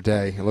the other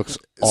day. It looks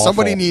awful.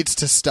 Somebody needs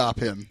to stop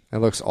him. It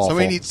looks awful.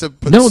 Somebody needs to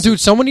put No, dude,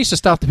 someone needs to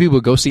stop the people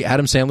who go see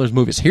Adam Sandler's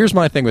movies. Here's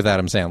my thing with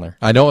Adam Sandler.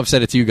 I know I've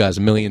said it to you guys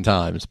a million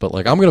times, but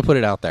like I'm going to put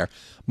it out there.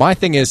 My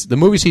thing is the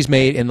movies he's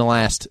made in the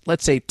last,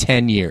 let's say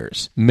 10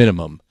 years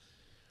minimum,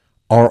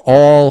 are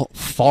all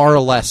far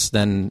less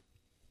than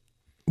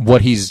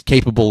what he's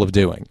capable of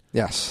doing.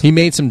 Yes. He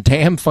made some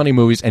damn funny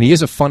movies, and he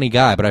is a funny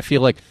guy, but I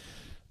feel like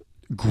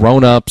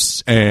Grown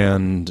Ups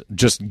and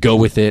Just Go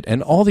With It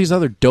and all these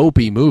other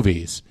dopey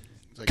movies.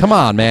 Come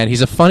on, man.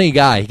 He's a funny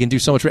guy. He can do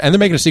so much. And they're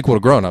making a sequel to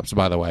Grown Ups,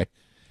 by the way.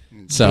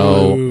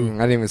 So I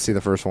didn't even see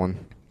the first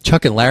one.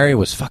 Chuck and Larry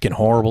was fucking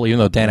horrible, even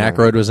though Dan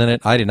Aykroyd was in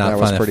it. I did not That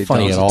was find pretty it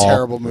funny dumb. at It was all. a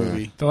terrible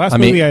movie. The last I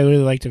mean- movie I really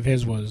liked of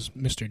his was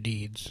Mr.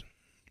 Deeds.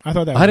 I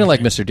thought that. I didn't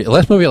like okay. Mr. D. The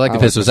last movie I liked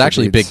of I his like was Mr.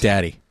 actually Deeds. Big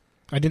Daddy.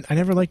 I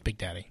never liked Big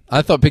Daddy.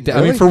 I thought Big Daddy.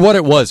 I mean, Really? for what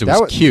it was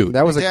That cute.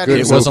 That was a Daddy good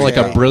It was wasn't like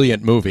okay. a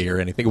brilliant movie or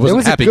anything. It wasn't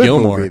was a Happy good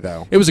Gilmore. movie,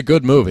 though. It was a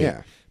good movie.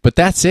 Yeah. But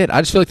that's it. I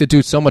just feel like the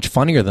dude's so much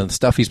funnier than the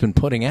stuff he's been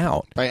putting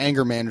out. By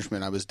anger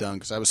management, I was done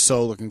because I was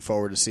so looking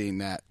forward to seeing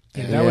that.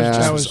 Yeah, And that was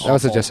that was a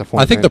awful.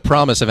 disappointment. I think the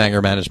promise of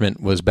anger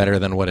management was better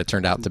than what it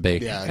turned out to be.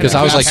 Yeah. Because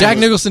Yeah. I was like, Yeah. Jack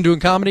Nicholson doing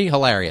comedy,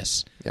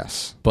 hilarious.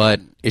 Yes. But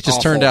it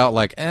just turned Awful. out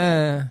like,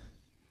 And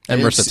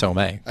didn't Marissa see-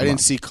 Tomei. I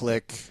didn't see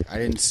Click. I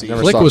didn't see.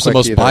 Never Click saw was the Click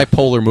most either.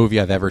 bipolar movie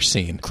I've ever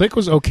seen. Click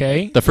was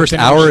okay. The first but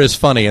then hour it was- is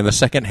funny, and the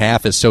second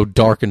half is so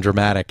dark and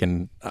dramatic,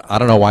 and I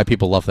don't know why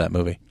people love that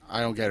movie. I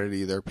don't get it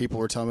either. People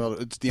were telling me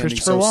it's the ending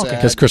Christopher so Walken. sad.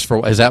 Because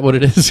Christopher, is that what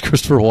it is?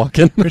 Christopher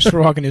Walken? Christopher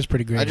Walken is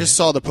pretty great. I just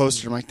saw the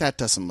poster. I'm like, that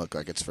doesn't look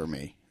like it's for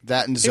me.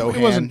 That and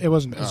Zohan. It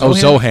wasn't. Oh,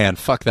 Zohan.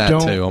 Fuck that,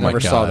 Don't- too. Oh, my Never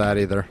God. saw that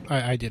either.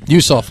 I did.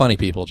 You saw Funny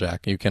People,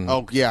 Jack. You can...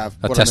 Oh yeah,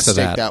 what a Attest to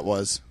mistake that.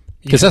 was.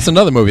 Because that's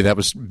another movie that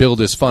was billed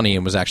as funny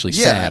and was actually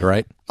Yeah. sad,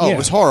 right? Oh, Yeah. it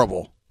was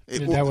horrible.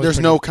 That was There's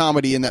pretty- no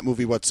comedy in that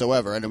movie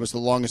whatsoever, and it was the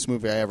longest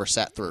movie I ever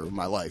sat through in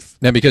my life.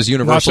 Now, because Lots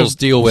Universal's of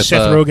deal with...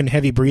 Seth Rogen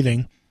heavy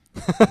breathing.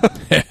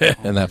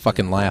 and that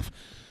fucking laugh.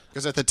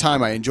 Because at the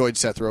time, I enjoyed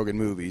Seth Rogen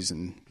movies,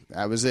 and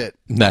that was it.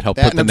 That helped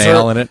That put the and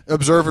nail in it.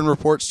 Observe and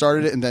Report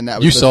started it, and then that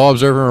was You the- saw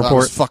Observe and That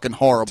Report? was fucking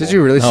horrible. Did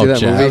you really Oh, see that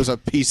Jack. That movie? was a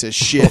piece of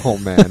shit. Oh,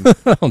 man.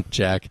 Oh,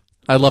 Jack.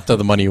 I loved all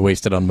the money you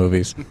wasted on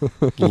movies.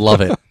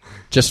 Love it.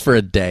 Just for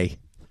a day.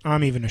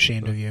 I'm even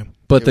ashamed of you.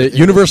 But the It was-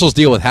 Universal's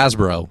deal with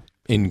Hasbro,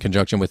 in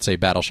conjunction with, say,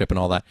 Battleship and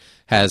all that,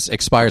 has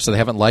expired, so they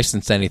haven't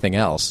licensed anything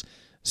else.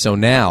 So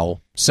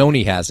now,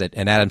 Sony has it,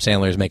 and Adam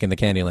Sandler is making the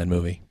Candyland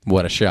movie.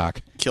 What a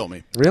shock. Kill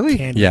me. Really?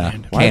 Candyland. Yeah.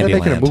 Why are they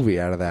making a Candyland. movie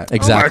out of that?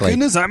 Exactly. Oh my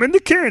goodness, I'm in the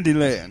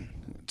Candyland.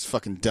 It's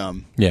fucking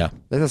dumb. Yeah.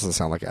 That doesn't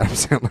sound like Adam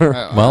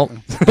Sandler. Well,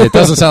 it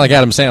doesn't sound like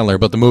Adam Sandler,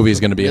 but the movie is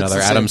going to be It's another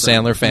the same Adam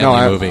thing. Sandler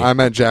family no, movie. I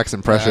meant Jack's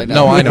impression.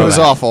 No, I know it was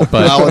that. awful.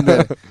 But- I'll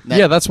admit it.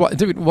 Yeah, that's why,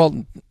 dude.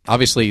 Well,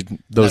 obviously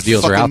those That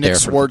deals are fucking out Nick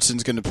there.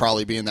 Swartzen's going to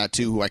probably be in that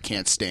too, who I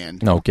can't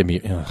stand. No, give me.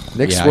 Nick yeah, I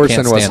can't Swartzen was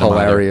stand him either.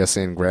 hilarious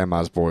in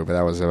Grandma's Boy, but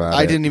that was about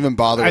I it. didn't even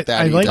bother with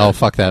that I either. like- Oh,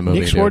 fuck that movie.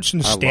 Nick dude.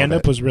 Swartzen's I love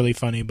stand-up it. was really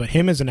funny, but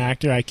him as an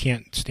actor, I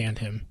can't stand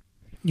him.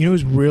 You know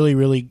who's really,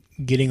 really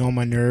getting on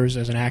my nerves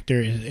as an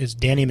actor is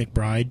Danny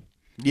McBride.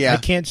 Yeah. I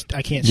can't.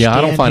 Yeah, I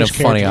don't stand find his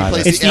him funny character. either.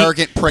 He plays the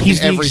arrogant prick He's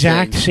in the everything.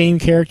 exact same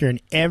character in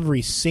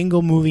every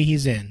single movie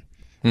he's in.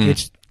 Hmm.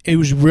 It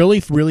was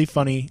really, really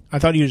funny. I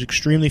thought he was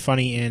extremely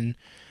funny in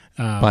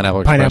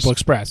Pineapple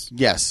Express.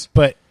 Yes.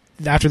 But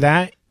after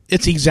that,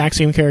 it's the exact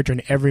same character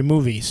in every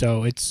movie.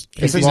 So he's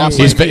He's lost not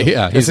He's my- playing- he's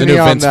the Isn't new he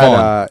on Vince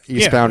that Vaughn.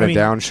 Eastbound and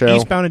Down show?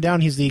 Eastbound and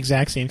Down, he's the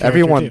exact same character.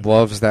 Everyone too.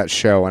 loves that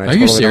show, and I Are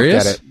you totally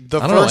serious? don't get it. The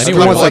I don't know first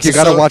anyone Everyone's couple like, you got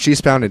to episodes- watch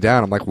Eastbound and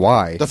Down. I'm like,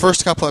 why? The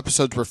first couple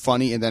episodes were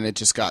funny, and then it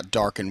just got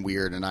dark and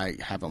weird, and I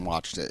haven't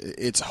watched it.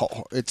 It's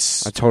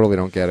I totally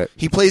don't get it.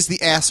 he plays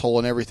the asshole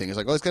and everything. He's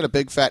like, oh, he's got a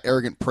big fat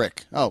arrogant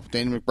prick. Oh,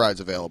 Danny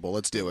McBride's available.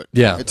 Let's do it.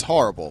 Yeah. It's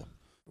horrible.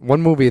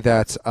 One movie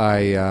that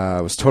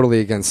I was totally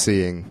against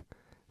seeing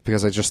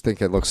because I just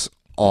think it looks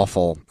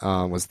awful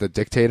was The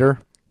Dictator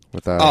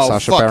with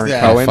Sacha Baron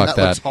that. Cohen. Fuck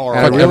that. looks horrible.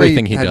 And I really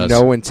Everything he had does.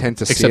 no intent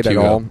to see Except it at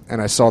Hugo. all,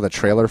 and I saw the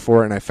trailer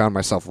for it, and I found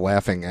myself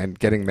laughing and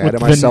getting mad What,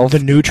 at myself the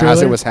new as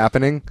trailer? it was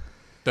happening.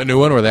 The new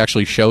one where they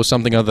actually show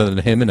something other than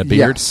him in a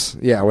beard? Yes,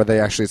 yeah, where they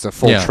actually it's a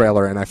full Yeah.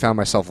 trailer, and I found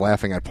myself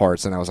laughing at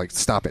parts, and I was like,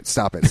 "Stop it!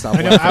 Stop it! Stop!"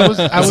 I know,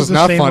 laughing. I was This is the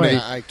not same funny.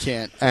 way. I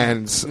can't.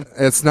 And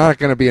it's not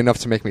going to be enough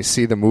to make me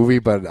see the movie,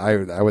 but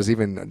I was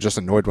even just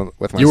annoyed with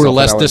myself. You were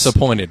less that I was-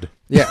 disappointed.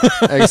 Yeah,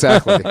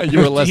 exactly. You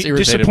were less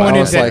irritated. Disappointed I By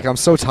was it. that- like, I'm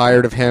so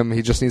tired of him.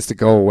 He just needs to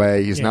go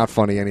away. He's Yeah. not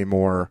funny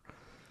anymore.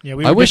 Yeah,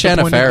 we I were wish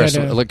Anna disappointed Faris,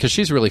 that, because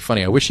she's really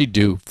funny. I wish she'd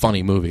do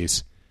funny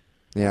movies.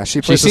 Yeah,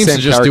 she plays the seems same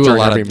to just do character a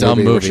lot in every of dumb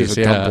movie, where she's movies,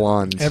 a yeah. dumb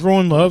blonde.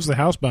 everyone loves the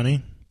House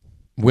Bunny.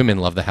 Women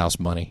love the House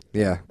Bunny.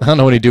 Yeah. I don't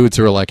know any dudes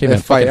who are like, hey, man,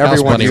 If by fucking House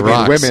everyone Bunny you mean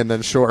rocks. women,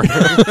 then sure.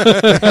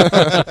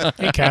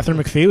 Hey, Catherine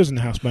McPhee was in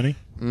the House Bunny.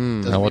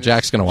 No, well,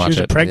 Jack's going to She watch was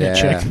a it. pregnant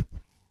Yeah. chick.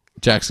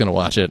 Jack's going to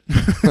watch it.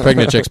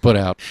 Pregnant chicks put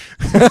out.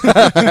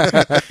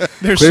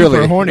 They're Clearly.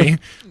 super horny,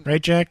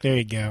 right, Jack? There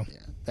you go.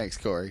 Thanks,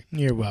 Cory.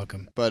 You're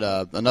welcome.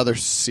 But another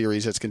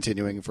series that's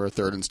continuing for a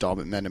third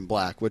installment, Men in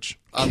Black, which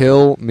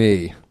Kill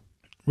me.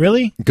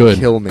 Really? Good.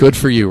 Kill me. Good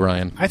for you,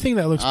 Ryan. I think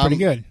that looks pretty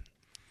good.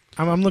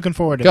 I'm looking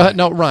forward to Go that. ahead.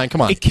 No, Ryan,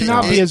 come on. It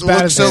cannot be It as bad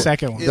looks as the so-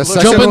 second one. it The looks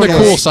second Jump in the one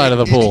cool was- side of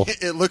the pool.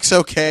 It looks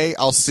okay.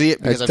 I'll see it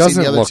because It I've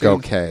seen the doesn't other look two.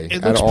 okay. It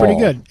at looks all. pretty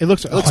good. It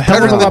looks, looks a hell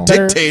better of a than lot The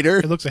better. Dictator.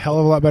 It looks a hell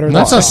of a lot better.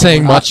 That's than not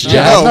saying much, No,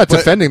 Jack. I'm not but-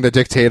 defending the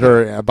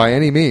dictator by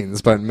any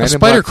means, but Men A in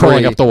spider Black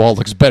crawling 3, up the wall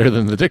looks better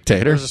than the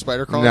dictator. There's a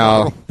spider crawling.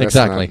 No, up that's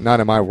Exactly. not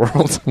in my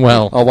world.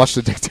 Well- I'll watch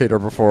the dictator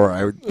before I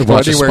go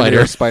Watch a anywhere spider.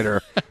 near a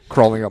spider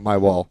crawling up my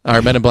wall. All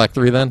right, Men in Black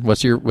 3 then?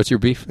 What's your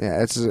beef?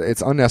 Yeah,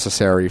 it's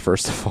unnecessary.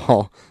 First of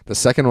all, the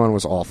second one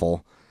was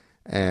awful,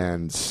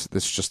 and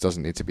this just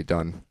doesn't need to be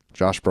done.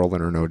 Josh Brolin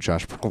or no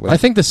Josh Brolin. I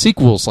think the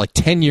sequel's like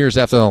 10 years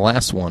after the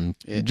last one.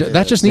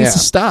 That just needs Yeah. to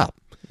stop.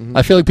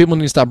 I feel like people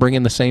need to stop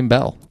ringing the same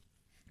bell.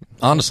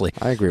 Honestly.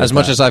 I agree As with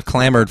much that. as I've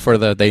clamored for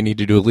they need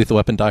to do a Lethal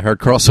Weapon Die Hard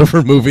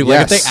crossover movie.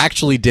 Like, if Yes. they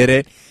actually did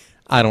it,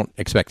 I don't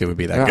expect it would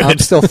be that good. I'm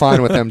still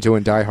fine with them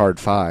doing Die Hard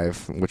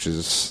 5, which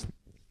is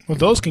Well,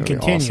 those can That'd be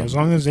continue awesome. as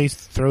long as they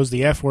throws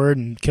the F word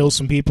and kills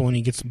some people and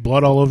he gets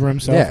blood all over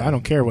himself. I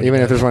don't care what. Even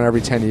he if there's does. one every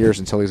 10 years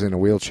until he's in a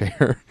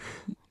wheelchair,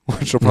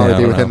 which will Yeah, probably I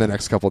be don't within know. the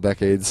next couple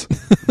decades.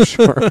 I'm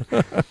sure.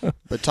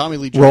 But Tommy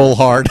Lee Jones, Roll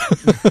hard.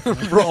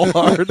 Roll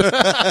hard.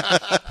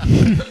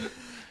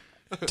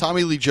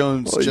 Tommy Lee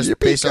Jones, Oh, just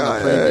based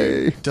on the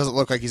yippee-ki-yay. preview, doesn't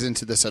look like he's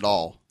into this at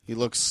all. He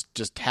looks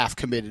just half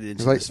committed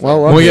into He's like, this.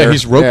 well, Well, up yeah, here.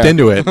 he's roped Yeah.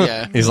 into it.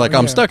 Yeah. He's like,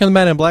 I'm stuck in the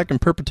Man in Black in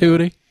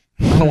perpetuity.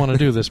 I don't want to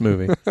do this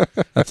movie.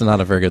 That's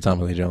not a very good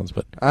Tommy Lee Jones,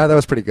 but That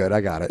was pretty good.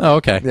 I got it. oh,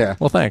 okay. Yeah.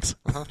 Well, thanks.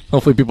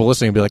 Hopefully, people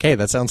listening will be like, "Hey,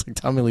 that sounds like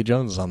Tommy Lee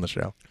Jones is on the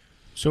show."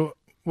 So,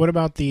 what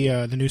about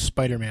the new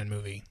Spider-Man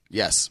movie?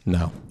 Yes.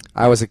 No,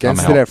 I was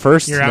against I'm it out. at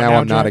first. You're out Now now,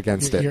 I'm not Joe?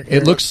 against You're- it.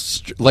 it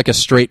looks like a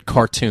straight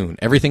cartoon.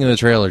 Everything in the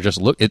trailer just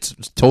it's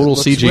total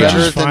Looks CGI, richer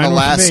That's than fine the with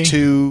last me.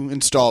 two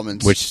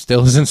installments. which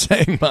still isn't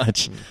saying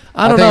much.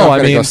 I don't think know. I'm I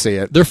gonna mean, go see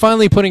it. they're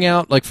finally putting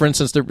out, like for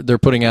instance, they're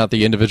putting out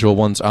the individual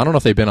ones. I don't know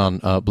if they've been on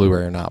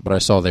Blu-ray or not, but I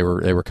saw they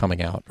were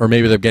coming out, or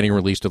maybe they're getting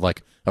released with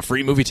like a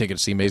free movie ticket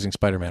to see Amazing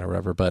Spider-Man or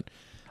whatever. But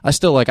I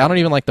still I don't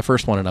even like the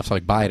first one enough to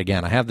buy it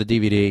again. I have the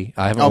DVD.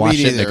 I haven't Oh, me watched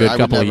it in a neither. good I would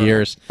couple of never.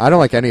 years. I don't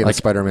like any of the Like-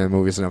 Spider-Man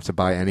movies enough to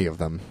buy any of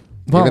them.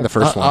 Well, Even the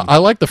first one. I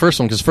like the first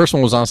one because the first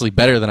one was honestly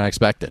better than I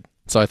expected.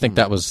 So I think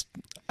that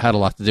had a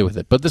lot to do with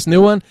it. But this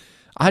new one,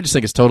 I just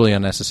think it's totally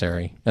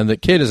unnecessary. And the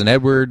kid is an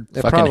Edward,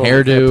 fucking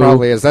hairdo. It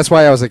probably is. That's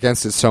why I was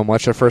against it so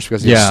much at first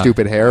because he has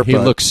stupid hair. He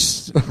but,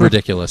 looks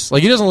ridiculous.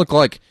 Like he doesn't look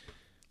like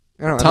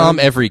I don't know, Tom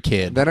then- every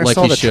kid. Then I like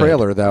saw he the should.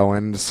 trailer though,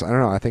 and I don't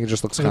know. I think it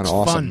just looks It kind of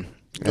looks awesome.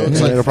 fun.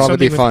 looks like It'll probably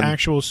be something fun. with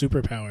actual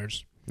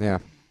superpowers. Yeah.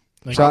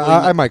 Like, So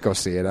I might go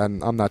see it. I'm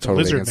not totally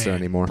Lizard against it Man.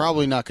 anymore.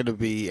 Probably not going to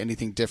be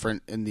anything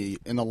different in the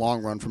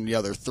long run from the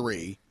other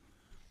three.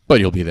 But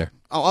you'll be there,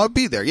 Oh, I'll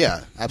be there.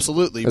 Yeah,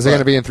 absolutely. Is it going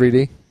to be in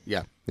 3D?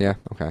 Yeah, Yeah.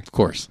 Okay. of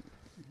course.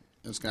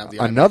 it's going to have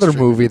the Another IMAX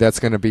treatment. movie that's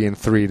going to be in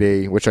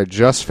 3D, which I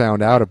just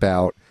found out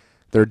about.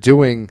 They're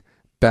doing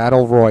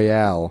Battle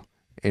Royale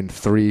in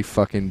 3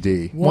 fucking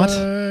D. What?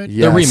 What?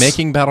 Yes. They're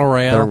remaking Battle They're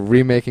Royale.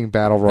 remaking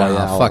Battle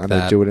Royale, fuck and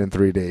that. they do it in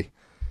 3D.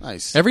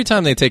 Nice. Every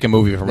time they take a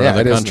movie from Yeah,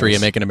 another it is country nice.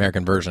 and make an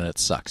American version, it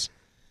sucks.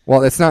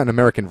 Well, it's not an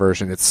American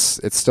version. It's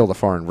still the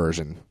foreign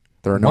version.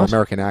 There are no What?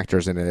 American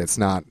actors in it. It's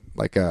not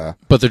like a...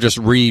 But they're just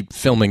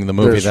refilming the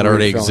movie They're just that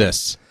already refilming.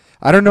 exists.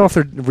 I don't know if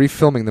they're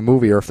refilming the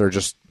movie or if they're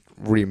just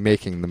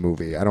remaking the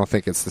movie. I don't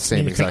think it's the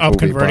same You exact think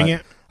movie. up-converting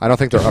but it? I don't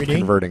think they're 3D?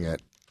 up-converting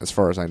it, as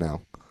far as I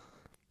know.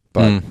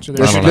 But So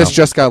this, I don't know. this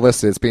just got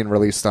listed. It's being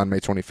released on May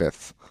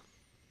 25th.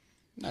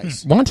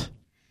 Nice. What?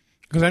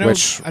 Because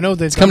Which- I know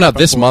they've It's coming out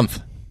this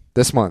month.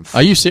 This month.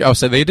 Are you serious? Oh,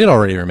 so they did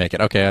already remake it.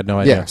 Okay, I had no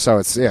idea. Yeah, so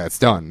it's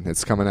done.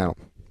 It's coming out,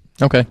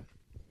 Okay.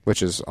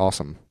 which is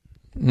awesome.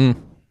 Mm.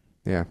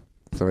 Yeah.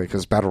 So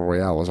because Battle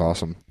Royale was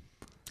awesome.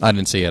 I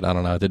didn't see it. I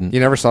don't know. I didn't. You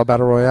never saw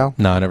Battle Royale?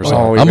 No, I never Oh,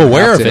 saw it. you're I'm gonna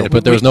aware have of to. it,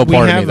 but there was no We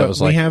part of me have that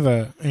was like, we have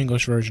an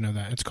English version of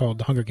that. It's called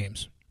The Hunger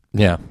Games.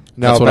 yeah.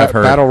 No, That's what I've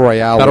heard. Battle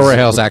Royale. Battle was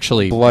Royale is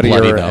actually bloodier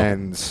bloody, though.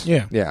 and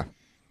Yeah. yeah.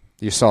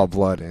 You saw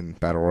blood in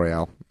Battle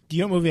Royale. Do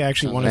you know what movie I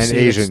actually want to And see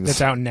Asians.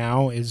 that's out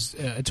now? Is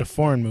it's a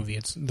foreign movie.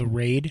 It's The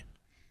Raid.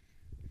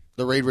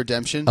 The Raid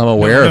Redemption. I'm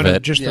aware of No,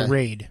 it. just Yeah. The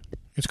Raid.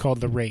 It's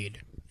called The Raid.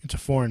 It's a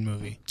foreign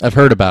movie. I've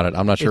heard about it.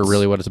 I'm not sure It's-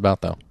 really what it's about,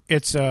 though.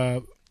 It's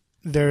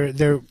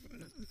they're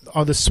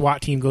all this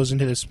SWAT team goes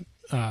into this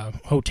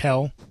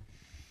hotel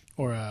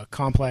or a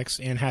complex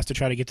and has to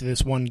try to get to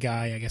this one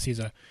guy. I guess he's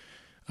a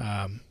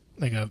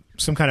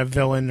some kind of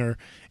villain,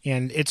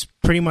 and it's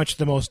pretty much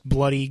the most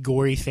bloody,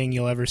 gory thing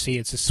you'll ever see.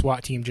 It's a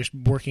SWAT team just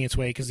working its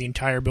way because the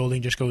entire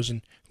building just goes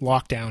in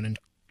lockdown and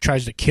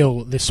tries to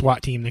kill this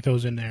SWAT team that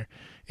goes in there.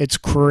 It's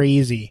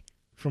crazy,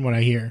 from what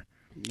I hear.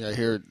 Yeah, I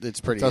hear it's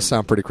pretty. It does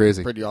sound pretty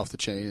crazy. Pretty off the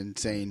chain,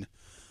 insane.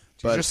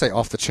 Did you just say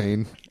off the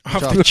chain?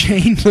 Off the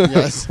chain,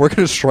 Yes. We're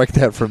going to strike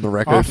that from the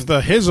record. off the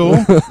hizzle,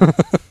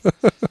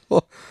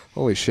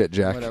 Holy shit,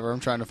 Jack. Whatever. I'm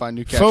trying to find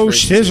new catchphrases. faux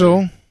shizzle.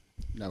 here.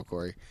 No,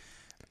 Corey.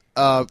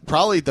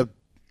 Probably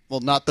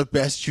not the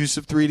best use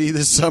of 3D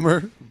this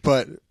summer,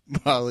 but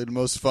probably the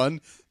most fun.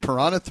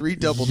 Piranha 3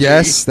 Double D.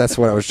 Yes, that's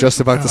what I was just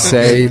about to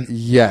say. man.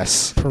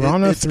 Yes.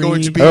 Piranha It's 3.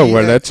 going to be- Oh,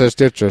 well, that's just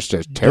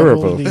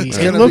terrible. Double D. It's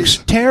It gonna looks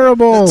be-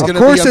 terrible. It's gonna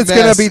course be a it's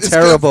gonna mess. be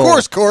terrible. Of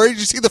course, Corey. Did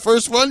you see the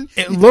first one?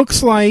 It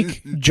looks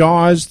like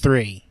Jaws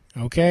 3.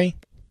 Okay.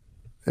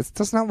 It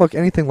does not look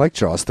anything like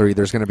Jaws 3.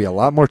 There's going to be a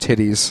lot more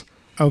titties.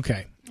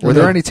 Okay. Were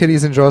there any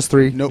titties in Jaws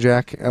 3, Nope.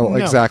 Jack? Oh, No.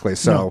 exactly.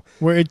 So, No.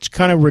 Where it's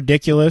kind of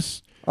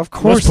ridiculous. of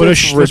course,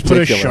 Let's put a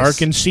ridiculous.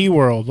 shark in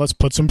SeaWorld. Let's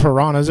put some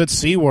piranhas at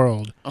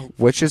SeaWorld.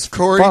 Which is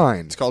Corey,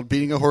 fine. it's called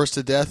beating a horse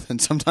to death, and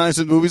sometimes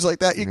in movies like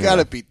that, you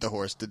gotta beat the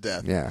horse to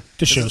death. Yeah,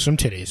 To show some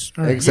titties.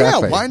 All right.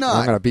 exactly. Yeah, why not?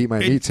 I'm going to beat my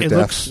meat to It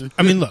death. looks.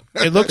 I mean, look.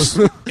 It looks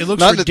Not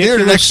in the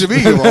theater ridiculous. next to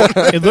me, you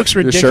won't. It looks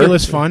sure?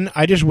 ridiculous fun.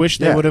 I just wish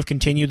they Yeah. would have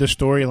continued the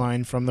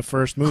storyline from the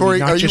first movie. Corey,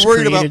 not are you just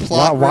worried about created-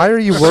 plot? Why are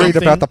you worried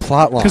Something- about the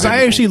plot line? Because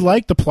I actually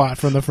liked the plot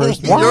from the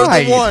first movie. Why?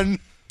 You're the one.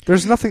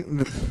 There's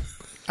nothing.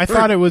 I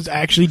thought it was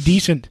actually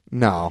decent.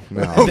 No.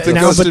 Hope the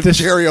Now, ghost but of this-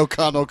 Jerry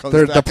O'Connell comes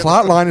The back.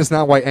 plot line is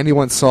not why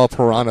anyone saw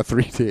Piranha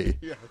 3D.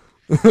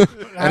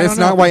 And it's don't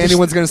not know. why Just-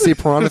 anyone's going to see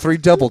Piranha 3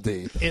 Double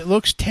D. It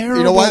looks terrible.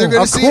 You know why they're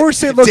going Of to see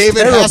course it? it looks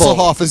David terrible.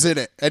 Hasselhoff is in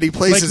it, and he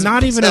plays like his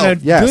not even in a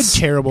himself. Yes. good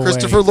terrible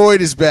Christopher way.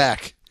 Lloyd is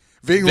back.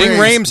 Ving Ving Rhames.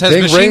 Rhames has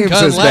Ving machine Rhames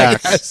gun is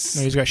legs. back. Yes.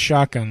 No, he's got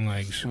shotgun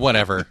legs.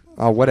 Whatever.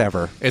 Oh,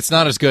 whatever. It's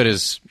not as good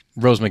as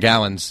Rose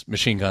McGowan's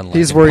machine gun legs.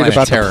 He's in worried Planet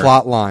about Terror. the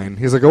plot line.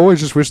 He's like, oh, I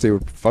just wish they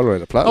would follow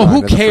the plot Oh, line. who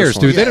in the first cares,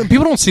 one. dude? They don't,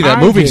 people don't see that I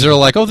movie because did. they're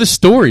like, oh, this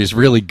story is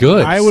really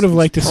good. I would have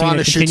liked to see a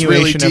Piranha shit's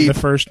continuation really of the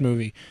deep. first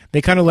movie.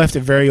 They kind of left it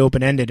very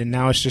open ended, and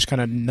now it's just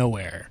kind of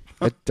nowhere.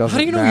 It doesn't How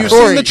do you know? matter.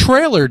 You've seen the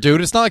trailer,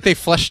 dude. It's not like they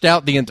fleshed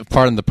out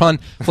pardon the pun,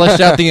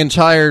 fleshed out the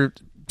entire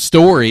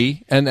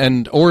story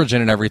and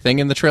origin and everything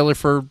in the trailer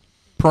for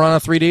Piranha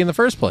 3D in the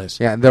first place.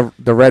 Yeah,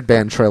 the Red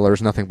Band trailer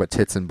is nothing but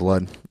tits and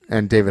blood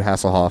and David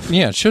Hasselhoff.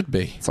 Yeah, it should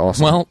be. It's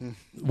awesome. Well,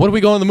 what do we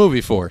go in the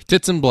movie for?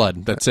 Tits and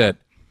blood. That's it.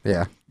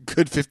 Yeah.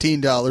 Good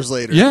 $15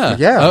 later. Yeah,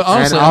 Yeah,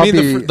 honestly, and I I'll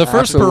mean, be the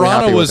first absolutely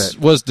Piranha happy with it.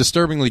 was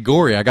disturbingly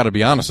gory. I got to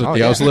be honest with Oh,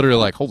 you. I yeah. was literally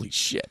like, "Holy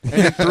shit!" And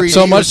 3D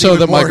So much was so even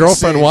that my more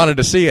girlfriend insane. wanted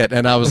to see it,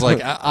 and I was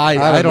like,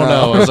 "I don't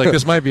know." I was like,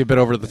 "This might be a bit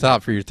over the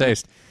top for your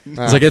taste." It's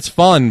like it's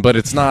fun, but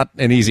it's not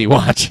an easy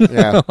watch.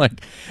 Yeah.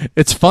 Like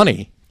it's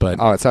funny, but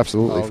Oh, it's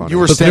absolutely funny. You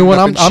were But the standing new one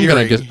up I'm- and I'm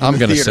gonna cheering get- I'm in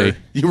the gonna theater.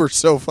 see. You were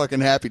so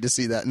fucking happy to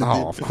see that. In the Oh,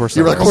 theater. of course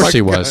You I were like, was. of course oh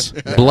he my was.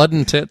 God. Blood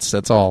and tits.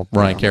 That's all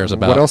Ryan cares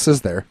about. What else is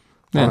there?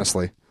 Yeah.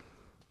 Honestly.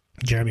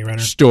 Jeremy Renner.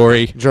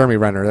 Story. Jeremy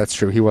Renner, that's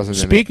true. He wasn't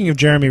in it. Speaking of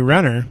Jeremy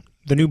Renner,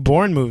 the new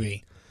Bourne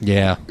movie.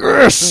 Yeah,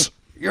 Yes!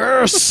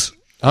 Yes!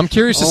 I'm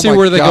curious to Oh see my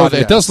where they go. God, with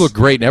it. It does yes. look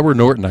great. And Edward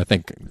Norton, I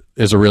think,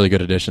 is a really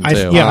good addition too.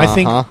 I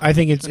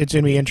think it's going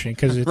to be interesting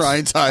because it's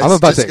Ryan's eyes I'm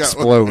about to just got-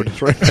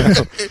 explode right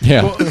now.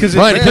 Yeah, Well, 'cause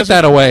Ryan, it- put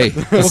that away.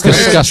 It's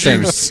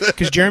disgusting.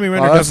 because Jeremy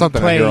Renner that's doesn't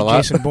something I play hear a lot.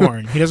 Jason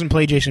Bourne. He doesn't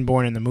play Jason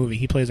Bourne in the movie.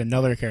 He plays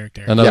another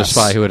character. Another Yes.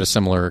 spy who had a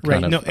similar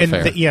Right. kind No, of and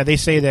affair. they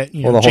say that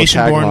Well, the whole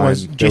Jason Bourne tagline,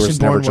 was there Jason was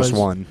never Bourne just was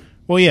one.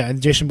 well, yeah,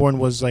 and Jason Bourne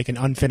was like an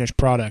unfinished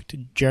product.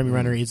 Jeremy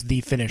Renner is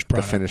the finished The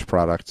product. finished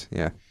product,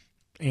 yeah.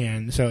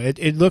 And so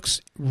it looks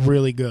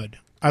really good.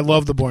 I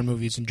love the Bourne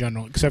movies in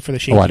general, except for the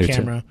shaky I do too.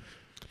 camera.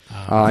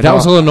 I That know-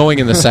 was a little annoying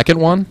in the second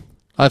one,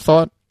 I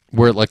thought,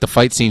 where like the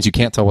fight scenes, you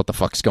can't tell what the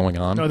fuck's going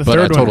on. No, the but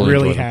I third totally one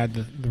really enjoyed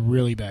them. had the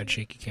really bad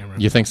shaky camera.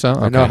 You think so?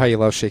 I know Okay. how you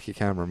love shaky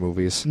camera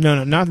movies.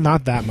 No,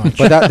 not that much.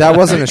 But that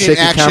wasn't a In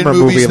shaky action camera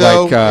movies, movie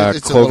though, like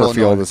it's a little Cloverfield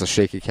annoying. is a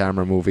shaky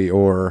camera movie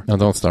or... No,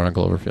 don't start on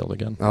Cloverfield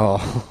again.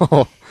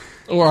 Oh,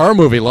 Or our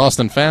movie, Lost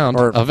and Found,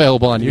 Or-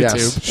 available on YouTube.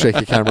 yes,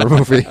 shaky camera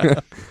movie.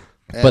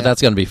 But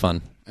that's going to be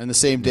fun. And the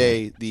same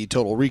day, the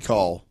Total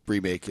Recall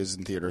remake is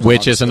in theaters. Which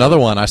August is another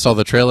one. I saw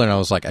the trailer and I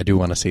was like, I do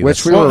want to see Which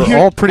this. we Well, were here-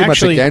 all pretty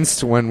actually- much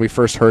against when we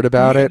first heard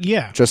about it.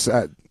 Yeah. Just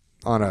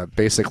on a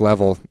basic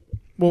level.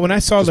 well, when I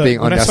saw Just being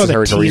when I saw the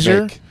unnecessary to teaser,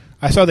 remake.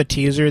 I saw the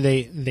teaser.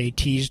 They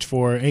teased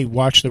for, hey,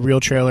 watch the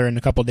real trailer in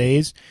a couple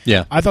days.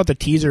 Yeah. I thought the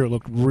teaser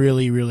looked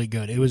really, really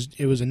good. It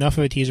was enough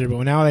of a teaser, but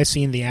now that I've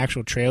seen the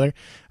actual trailer,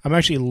 I'm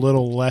actually a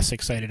little less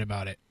excited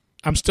about it.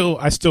 I still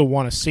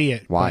want to see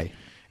it. Why? but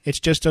it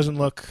just doesn't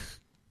look.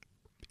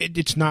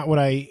 It's not what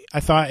I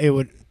thought it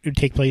would. would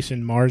take place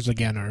in Mars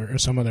again or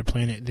some other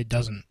planet. It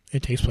doesn't.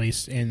 It takes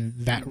place in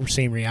that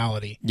same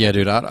reality. Yeah,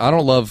 dude, I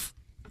don't love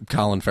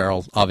Colin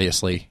Farrell,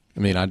 obviously. I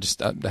mean, I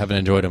haven't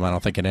enjoyed him, I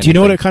don't think, in anything. Do you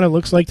know what it kind of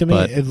looks like to me?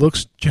 But- It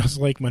looks just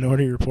like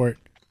Minority Report.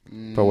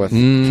 But with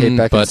Kate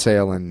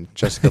Beckinsale and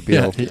Jessica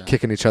Biel Yeah.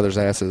 kicking each other's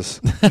asses.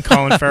 And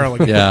Colin Farrell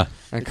again. Yeah.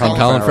 And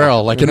Colin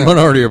Farrell, like in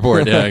Minority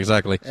Report. Yeah,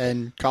 exactly.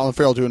 And Colin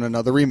Farrell doing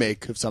another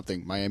remake of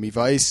something. Miami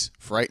Vice,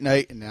 Fright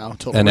Night, and now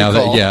Total And now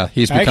Recall. that, yeah,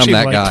 he's I become actually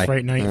that liked guy.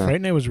 Fright Night. Yeah.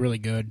 Fright Night was really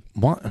good.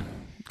 What?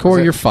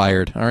 Corey, you're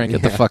fired. All right,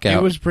 get the fuck out.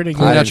 It was pretty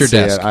Clean good. out your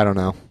didn't see desk. it. I don't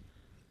know.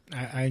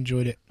 I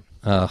enjoyed it.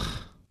 Ugh.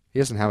 He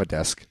doesn't have a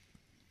desk.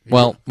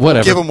 Well,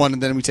 whatever. Give him one,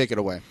 and then we take it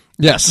away.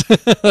 Yes,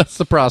 that's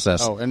the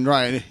process. Oh, and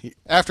Ryan,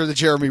 after the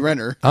Jeremy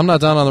Renner, I'm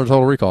not done on the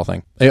Total Recall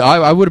thing.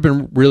 I would have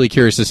been really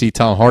curious to see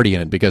Tom Hardy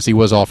in it because he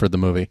was offered the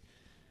movie,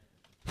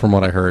 from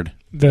what I heard.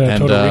 The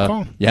Total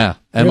Recall? Yeah,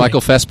 and Really?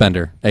 Michael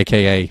Fassbender,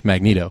 a.k.a.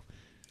 Magneto,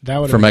 That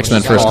would from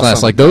X-Men First awesome.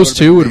 Class. Like, That those would've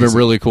two been would have been amazing.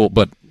 really cool,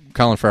 but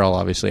Colin Farrell,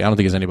 obviously, I don't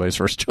think he's anybody's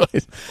first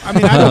choice. I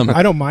mean,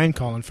 I don't mind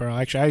Colin Farrell.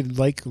 Actually, I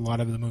like a lot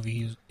of the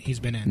movie he's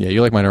been in. Yeah,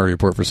 you like Minority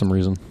Report for some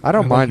reason. I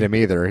don't mind him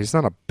either. He's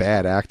not a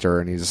bad actor,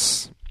 and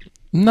he's...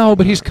 No,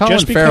 but he's Colin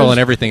Just because- Farrell in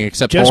everything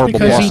except Just horrible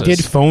because bosses. he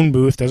did Phone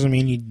Booth doesn't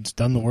mean he's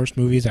done the worst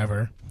movies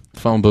ever.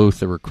 Phone Booth,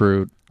 The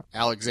Recruit,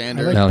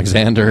 Alexander. I like-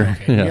 Alexander.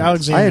 Okay. Yeah. Yeah,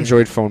 Alexander. I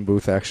enjoyed Phone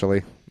Booth,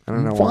 actually. I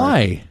don't know why.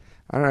 Why?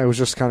 I don't know. It was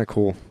just kind of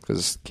cool,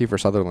 because Kiefer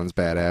Sutherland's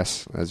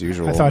badass, as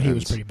usual. I thought he and-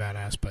 was pretty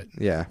badass, but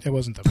Yeah. it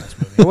wasn't the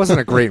best movie. It wasn't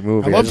a great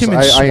movie. I loved him in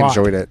I SWAT.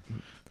 enjoyed it.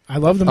 I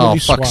love the movie Oh,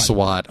 fuck SWAT.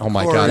 SWAT. Oh,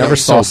 my Or God. never That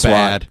was saw so SWAT.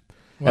 bad.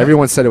 What?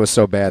 Everyone said it was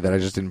so bad that I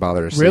just didn't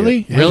bother to see Really?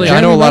 it. Really? Jeremy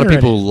I know a lot of Renner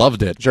people in it. who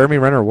loved it. Jeremy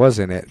Renner was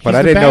in it, but He's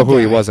I the didn't know bad who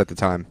he guy. was at the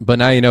time. But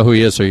now you know who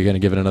he is, so you're going to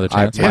give it another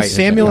chance. might. It's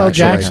Samuel Yeah, L.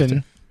 actually, I have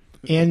Jackson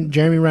and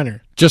Jeremy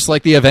Renner. Just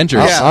like the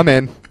Avengers. Yeah. I'm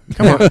in.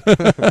 Come on.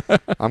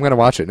 I'm going to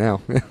watch it now.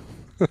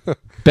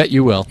 Bet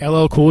you will.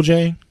 LL Cool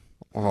J.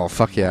 Oh,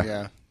 fuck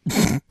yeah.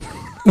 Yeah.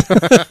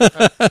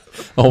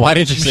 Oh, why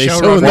didn't you say Michelle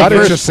so in the Why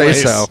didn't you first say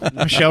place? so?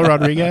 Michelle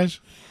Rodriguez.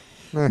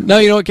 No,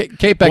 you know what?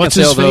 Kate What's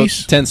his Beckinsale, though,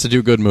 face? tends to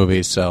do good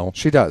movies, so...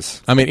 She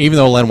does. I mean, even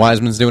though Len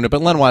Wiseman's doing it,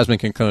 but Len Wiseman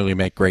can clearly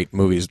make great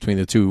movies between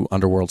the two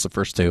Underworlds, the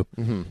first two.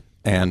 Mm-hmm.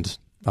 And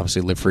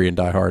obviously Live Free and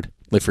Die Hard.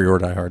 Live Free or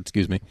Die Hard,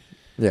 excuse me.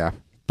 Yeah.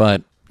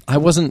 But I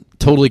wasn't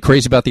totally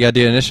crazy about the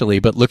idea initially,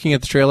 but looking at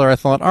the trailer, I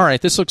thought, all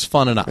right, this looks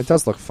fun enough. It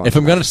does look fun. If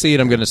I'm going to see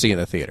it, I'm going to see it in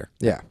the theater.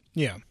 Yeah.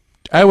 Yeah.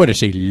 I want to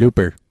see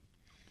Looper.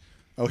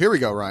 Oh, here we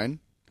go, Ryan.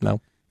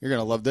 No. You're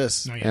going to love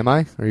this. Oh, yeah. Am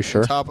I? Are you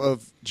sure? On top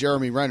of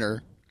Jeremy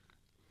Renner,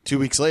 2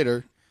 weeks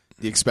later,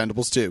 The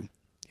Expendables 2,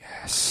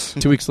 Yes.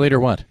 2 weeks later,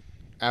 what?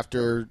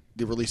 after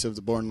the release of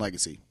The Bourne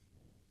Legacy.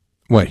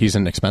 What, he's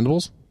in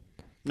Expendables?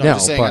 No, No, I'm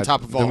just saying on but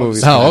top of the all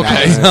movie's of his, Oh,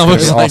 okay. Yeah, I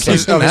was it's like, awesome.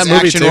 he's in of that his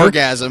movie action too?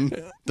 orgasm,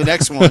 the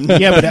next one.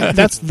 Yeah,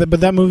 but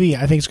that movie,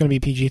 I think it's going to be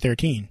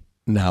PG-13.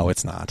 No,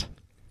 it's not.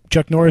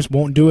 Chuck Norris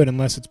won't do it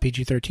unless it's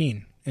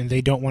PG-13, and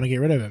they don't want to get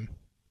rid of him.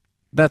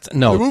 That's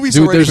no, The movie's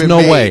dude. already There's been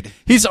no made. way.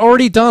 He's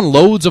already done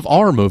loads of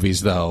R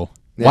movies, though.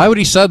 Yeah. Why would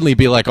he suddenly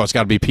be like, "Oh, it's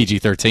got to be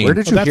PG-13"? Where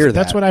did you Well, hear that?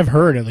 that's what I've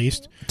heard, at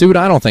least. Dude,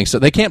 I don't think so.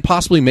 They can't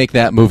possibly make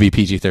that movie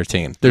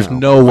PG-13. There's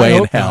No. no way I in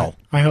hope hell.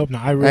 not. I hope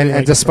not. I really and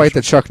like despite the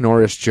Rush. Chuck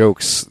Norris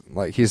jokes,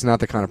 like he's not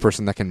the kind of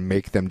person that can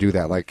make them do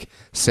that. Like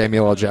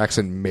Samuel L.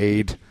 Jackson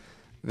made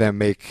them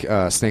make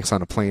Snakes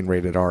on a Plane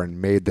rated R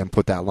and made them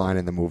put that line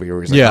in the movie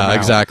where he's like, Yeah, "I'm out."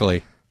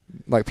 exactly.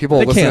 Like people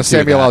They listen to can't do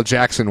Samuel that. L.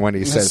 Jackson when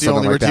he That's says the something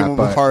only like that,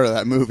 redeemable but part of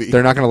that movie.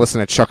 they're not going to listen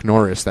to Chuck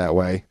Norris that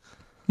way.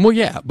 Well,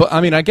 yeah, but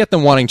I mean, I get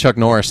them wanting Chuck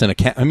Norris in a.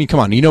 I mean,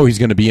 come on, you know he's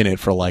going to be in it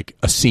for like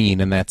a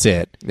scene and that's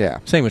it. Yeah.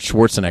 Same with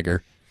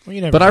Schwarzenegger. Well,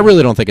 you never But I know.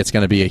 really don't think it's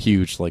going to be a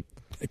huge like.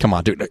 Come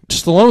on, dude.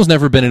 Stallone's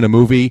never been in a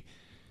movie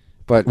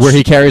But where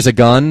he carries a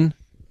gun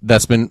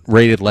that's been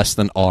rated less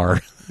than R.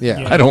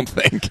 yeah. I don't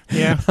think.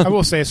 Yeah, I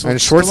will say so. And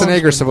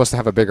Schwarzenegger's supposed to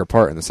have a bigger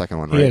part in the second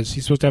one, right? He is.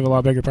 He's supposed to have a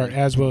lot bigger part,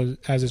 as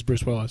is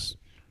Bruce Willis.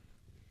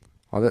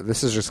 Well,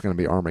 this is just going to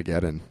be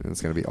Armageddon, and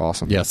it's going to be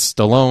awesome. Yes,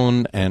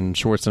 Stallone and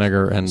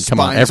Schwarzenegger and come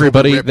on, Spines will be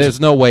everybody. ripped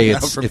There's no way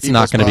out it's from it's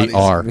not people's going to be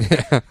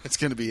bodies. R. It's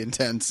going to be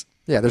intense.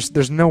 Yeah,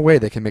 there's no way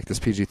they can make this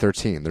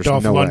PG-13. There's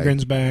Dolph no way.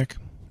 Lundgren's back.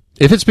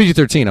 If it's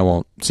PG-13, I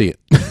won't see it.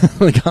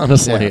 Like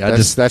honestly, Yeah, I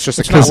just that's just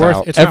a It's not cop worth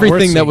out. it's not worth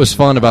everything that seeing. was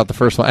fun about the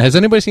first one. Has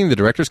anybody seen the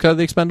director's cut of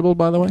The Expendable?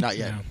 By the way, Not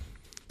yet. No.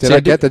 Did See, I I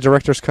get did- the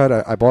director's cut?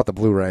 I bought the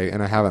Blu-ray,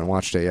 and I haven't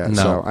watched it yet,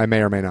 No. so I may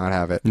or may not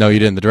have it. no, you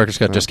didn't. The director's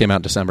cut just came out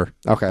in December,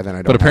 Okay, then I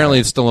don't. but apparently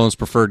have it's Stallone's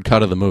preferred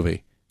cut of the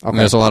movie. Okay. And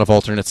there's a lot of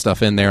alternate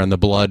stuff in there, and the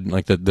blood,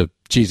 like the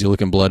cheesy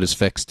looking blood, is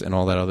fixed, and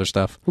all that other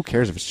stuff. Who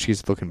cares if it's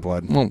cheesy-looking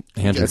blood? Well,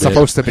 Andrew, It's did.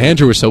 supposed to be.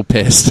 Andrew was so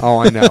pissed. Oh,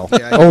 I know.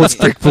 Yeah, Oh, it's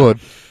fake blood.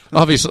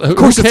 Obviously, Of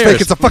course, it's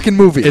fake. It's a fucking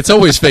movie. It's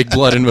always fake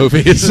blood in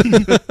movies.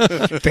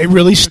 They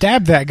really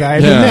stabbed that guy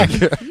in Yeah.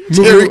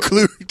 the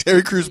neck.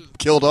 Terry Crews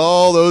killed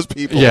all those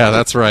people. Yeah,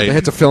 that's They right.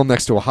 had to film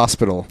next to a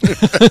hospital.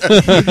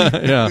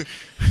 Yeah,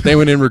 they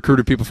went in,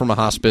 recruited people from a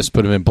hospice,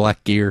 put them in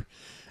black gear,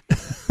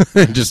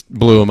 and just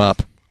blew them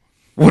up.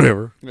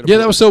 Whatever. Yeah,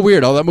 that was so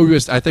weird. All that movie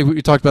was. I think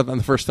we talked about that in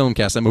the first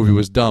FilmCast. That movie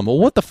was dumb. Well,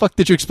 what the fuck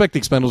did you expect The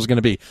Expendables was going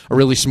to be? A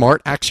really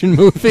smart action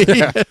movie?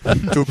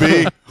 To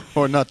be.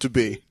 Or not to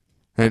be.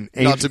 And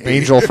Not to be.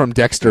 Angel from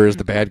Dexter is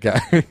the bad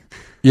guy.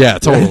 Yeah,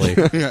 totally.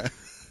 Yeah.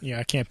 Yeah,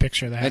 I can't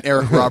picture that. And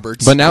Eric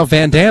Roberts. But now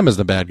Van Damme is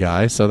the bad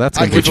guy, so that's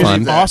I going to be could believe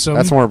fun. that. Awesome.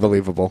 That's more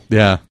believable.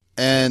 Yeah.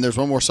 And there's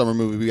one more summer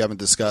movie we haven't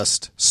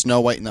discussed,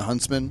 Snow White and the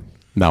Huntsman.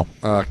 No.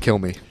 Kill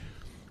me.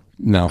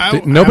 No. I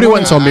Nobody went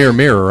and saw wanna- Mirror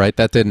Mirror, right?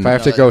 That didn't. If I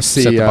have to go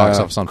see set the box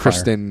office on fire.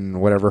 Kristen,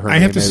 whatever her I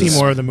name have to is, see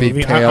more of the be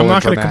movie. pale I'm not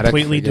and going to dramatic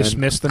completely again.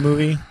 dismiss the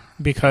movie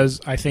because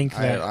I think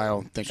that I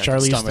don't think I can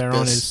Charlize stomach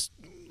Theron this.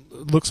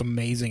 looks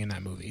amazing in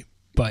that movie.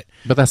 But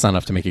But that's not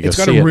enough to make you go it's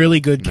got see a it. really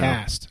good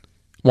cast.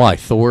 Why?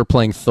 Thor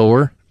playing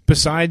Thor?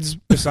 Besides,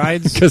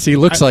 Because he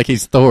looks like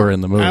he's Thor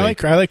in the movie. I like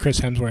Chris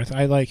Hemsworth.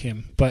 I like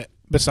him. But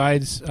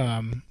besides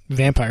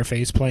Vampire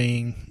Face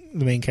playing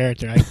the main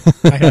character,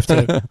 I have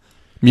to.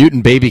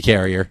 Mutant baby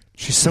carrier.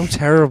 She's so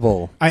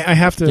terrible. I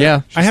have to.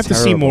 Yeah, I have to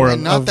see terrible. more And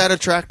of. not that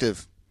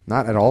attractive.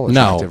 Not at all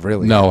No. attractive,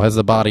 really. No, has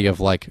the body of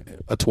like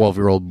a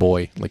 12-year-old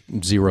boy, like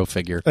zero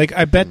figure. Like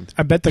I bet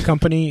the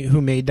company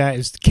who made that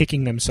is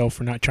kicking themselves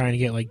for not trying to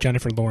get like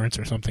Jennifer Lawrence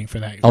or something for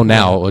that. Oh,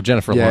 now well,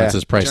 Jennifer Yeah.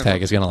 Lawrence's price Jennifer-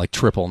 tag is going to like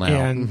triple now.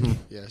 And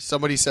Yeah,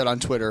 somebody said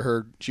on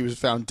Twitter she was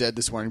found dead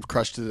this morning,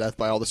 crushed to death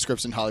by all the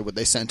scripts in Hollywood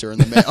they sent her in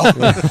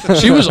the mail.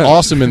 She was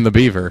awesome in The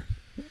Beaver.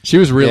 She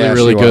was really, Yeah,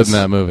 really she good was. in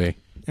that movie.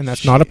 and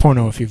that's not a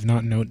porno if you've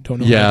don't know.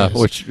 Yeah, what it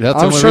is. which that's I'm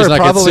the only sure reason it I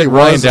could probably sit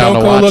Ryan was. down Don't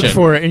to go watch look it.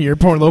 for it in your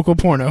local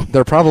porno.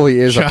 There probably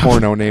is a Shop.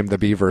 porno named The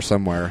Beaver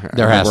somewhere.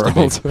 There in the has to be.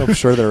 world. I'm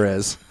sure there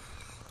is.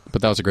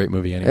 But that was a great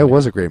movie anyway. It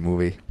was a great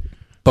movie.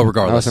 But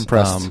regardless, I was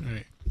impressed.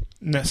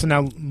 Right. So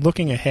now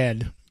looking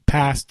ahead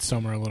past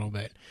summer a little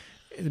bit,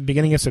 at the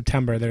beginning of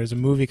September, there's a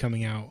movie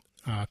coming out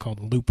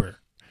called Looper,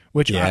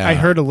 which Yeah. I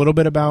heard a little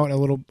bit about a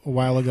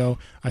while ago.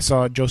 I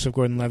saw Joseph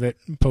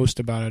Gordon-Levitt post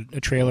about a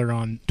trailer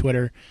on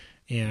Twitter,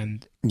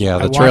 and yeah, I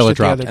the watched trailer it the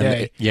dropped. other and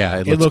day.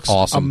 it looks looks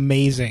awesome.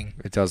 amazing.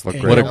 It does look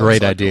And great. What a great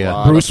Looks like idea.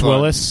 lot of Bruce fun.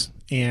 Willis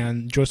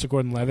and Joseph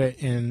Gordon-Levitt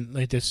in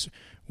like this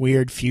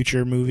weird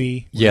future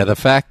movie. Yeah, the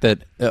fact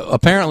that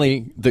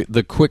apparently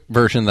the quick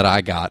version that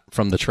I got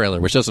from the trailer,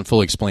 which doesn't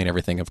fully explain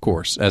everything, of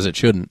course, as it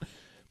shouldn't,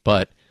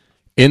 but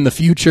in the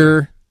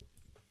future,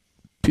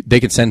 they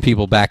could send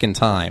people back in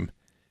time.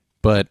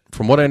 But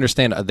from what I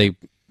understand, they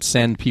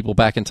send people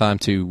back in time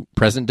to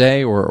present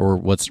day or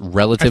what's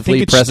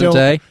relatively present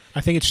day.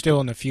 I think it's still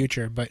in the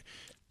future, but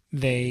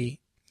they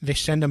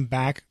send them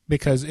back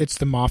because it's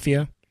the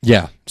mafia.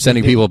 Yeah,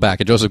 sending people back.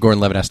 And Joseph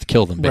Gordon-Levitt has to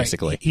kill them,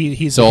 basically. Right.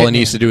 He's So the all he hitman.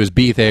 needs to do is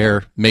be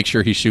there, make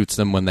sure he shoots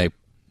them when they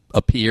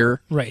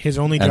appear. Right. His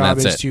only And job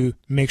that's is it. to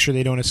make sure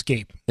they don't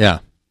escape. Yeah.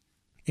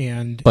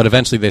 And But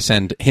eventually they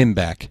send him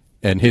back,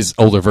 and his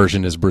older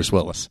version is Bruce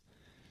Willis.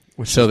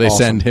 So they awesome.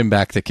 send him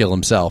back to kill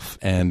himself,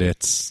 and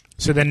it's...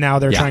 so then now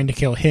they're Yeah. trying to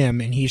kill him,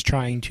 and he's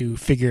trying to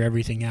figure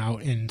everything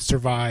out and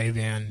survive,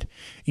 and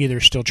either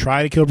still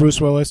try to kill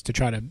Bruce Willis to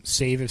try to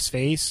save his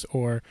face,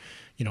 or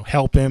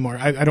help him, or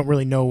I don't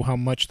really know how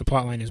much the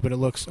plot line is, but it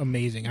looks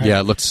amazing. Yeah,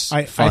 it looks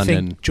I fun think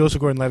and Joseph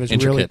Gordon-Levitt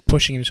is really intricate.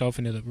 pushing himself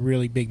into the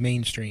really big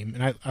mainstream,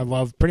 and I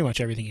love pretty much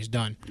everything he's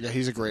done. Yeah,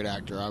 he's a great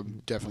actor.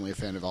 I'm definitely a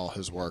fan of all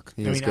his work.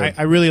 He I was mean, good.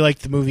 I really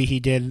liked the movie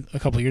he did a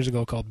couple of years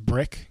ago called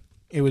Brick.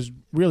 It was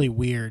really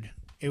weird.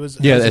 It was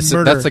yeah, it was a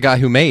murder. that's the guy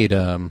who made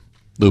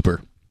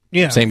Looper.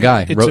 Yeah, Same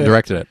guy, it's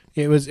directed it.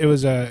 It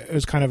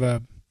was kind of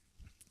a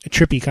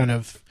trippy kind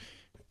of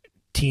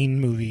teen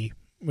movie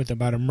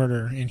about a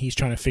murder, and he's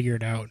trying to figure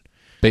it out.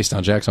 Based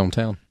on Jack's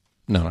hometown.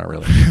 No, not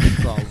really.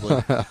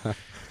 Probably.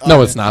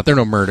 No, it's not. There are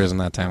no murders in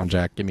that town,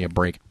 Jack. Give me a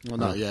break. Well,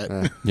 not yet.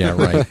 Yeah,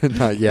 right.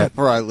 Not yet.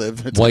 Where I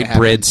live. It's gonna White happen.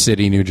 bread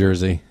city, New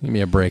Jersey. Give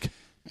me a break.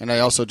 And I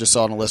also just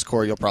saw on a list,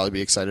 Corey, you'll probably be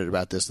excited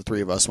about this. The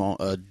three of us won't.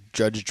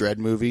 Judge Dredd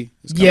movie.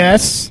 is coming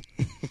Yes,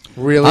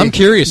 Really? I'm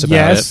curious about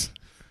yes. it.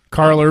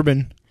 Carl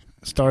Urban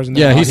stars in that.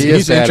 Yeah, He he's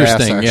is badass,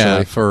 interesting. Yeah,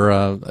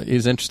 actually.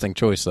 he's an interesting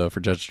choice though for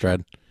Judge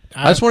Dredd.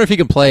 I just wonder if he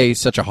can play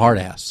such a hard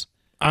ass.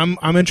 I'm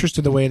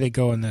interested the way they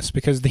go in this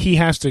because he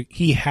has to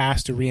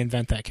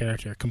reinvent that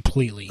character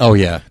completely. Oh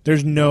yeah,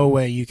 There's no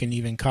way you can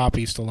even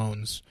copy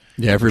Stallone's.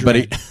 yeah.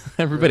 Everybody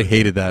Dredd.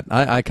 hated that.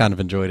 I kind of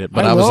enjoyed it,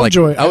 but I, love was like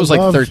Joy- I was I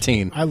like love-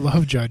 13. I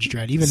love Judge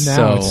Dredd. Even now,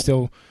 So- it's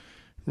still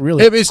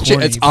really. corny,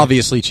 It's but-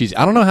 obviously cheesy.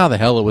 I don't know how the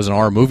hell it was an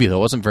R movie though.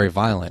 It wasn't very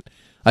violent.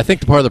 I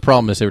think part of the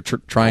problem is they were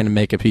trying to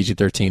make a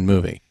PG-13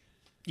 movie,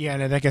 Yeah,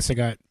 and I guess I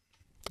got.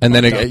 and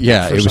then Fucked up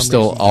it for was some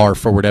still reason. R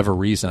for whatever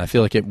reason. I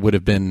feel like it would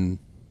have been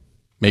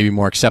maybe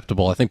more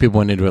acceptable. I think people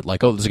went into it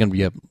like, oh, this is going to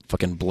be a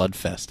fucking blood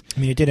fest. I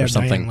mean, it did Or have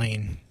something. Diane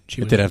Lane.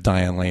 She It was did have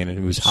Diane Lane, and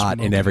who was hot in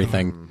smoking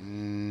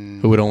everything.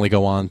 Who would only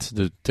go on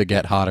to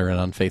get hotter and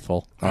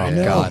unfaithful. Oh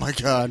know. Oh God, my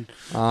god.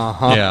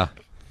 Uh-huh. yeah.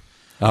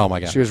 Oh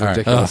my God, She was All right.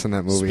 ridiculous Ugh. in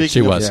that movie. Speaking She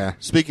of, was. Yeah.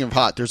 Speaking of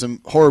hot, there's a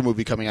horror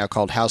movie coming out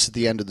called House at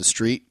the End of the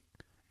Street,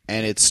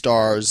 and it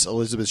stars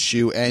Elizabeth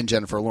Shue and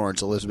Jennifer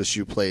Lawrence. Elizabeth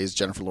Shue plays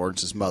Jennifer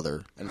Lawrence's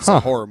mother, and it's a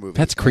horror movie.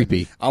 That's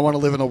creepy. I want to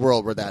live in a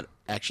world where that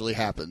actually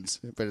happens,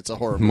 but it's a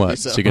horror movie. What?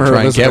 So. So you can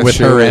try and get Elizabeth with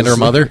her Shue and her is-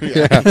 mother?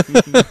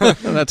 Yeah.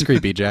 That's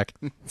creepy, Jack.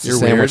 It's You're a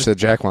sandwich weird. that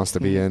Jack wants to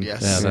be in.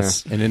 Yes. Yeah,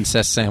 that's an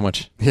incest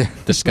sandwich. Yeah.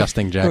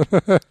 Disgusting, Jack.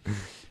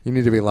 You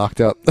need to be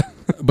locked up.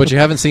 But you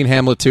haven't seen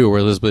Hamlet 2, where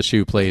Elizabeth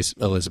Shue plays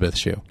Elizabeth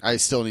Shue. I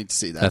still need to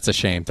see that. That's a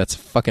shame. That's a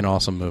fucking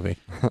awesome movie.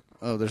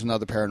 Oh, there's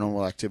another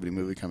Paranormal Activity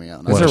movie coming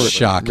out. What a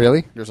shock.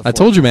 Really? I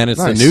told you, man, it's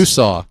Nice. the new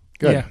Saw.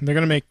 Good. Yeah, they're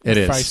going to make It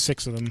is.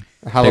 5-6 of them.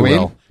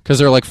 Halloween? Because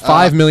they're like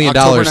 $5 million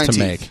October to 19th.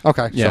 make.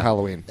 Okay, Yeah. so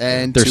Halloween.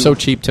 And They're so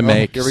cheap to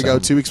make. Here we so- go.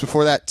 2 weeks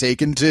before that,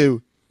 Taken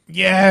 2.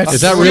 Yes.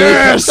 Is that really?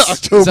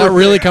 Yes! Is that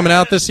really coming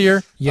out this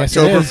year? Yes,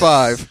 October it is.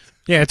 5.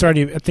 Yeah, it's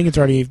already. I think it's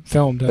already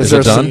filmed. Is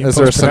it done? Is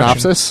there a Post-production.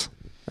 synopsis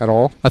at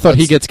all? I thought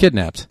he gets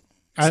kidnapped,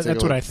 That's take a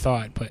what look. I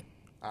thought, but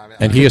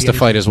and he has to be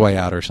fight his way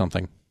out or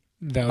something.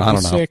 that would I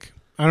be don't know. sick.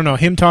 I don't know.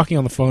 Him talking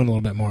on the phone a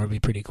little bit more would be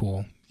pretty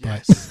cool.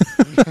 But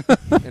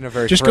In a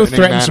very Just go threatening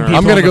threaten some manner. people.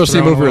 I'm going to on the go see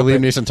a throne movie where a little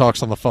Liam bit. Neeson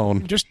talks on the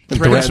phone. just and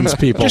threaten some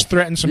people. Just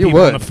threaten some You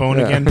people would, on the phone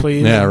yeah. again,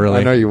 please. Yeah, really.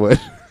 I know you would.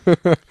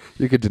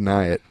 You could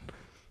deny it.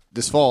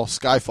 This fall,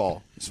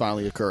 Skyfall is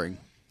finally occurring.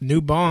 New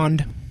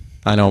Bond.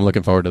 I know. I'm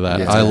looking forward to that.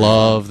 Yeah. I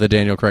love the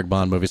Daniel Craig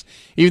Bond movies,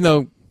 even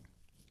though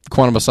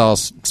Quantum of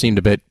Solace seemed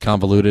a bit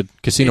convoluted.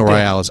 Casino It did.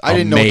 Royale is I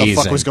didn't know amazing. what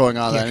the fuck was going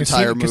on that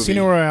entire movie.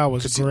 Casino Royale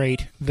was Casino-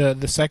 great.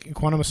 The second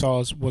Quantum of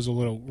Solace was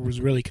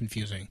really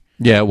confusing.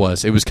 Yeah, it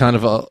was. It was kind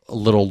of a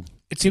little.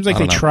 It seems like I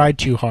they don't know. tried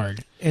too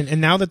hard,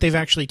 and now that they've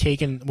actually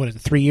taken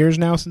 3 years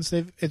now since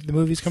the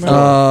movie's come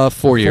out.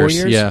 4 years. 4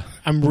 years? Yeah.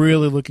 I'm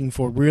really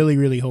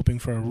really hoping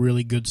for a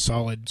really good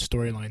solid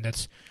storyline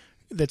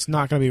that's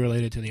not going to be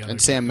related to the other. And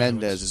Sam other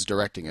ones. Mendes is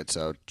directing it,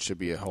 so it should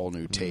be a whole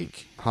new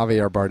take.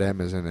 Javier Bardem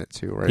is in it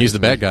too, right? He's the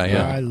Isn't bad he? guy.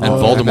 Yeah, I and love-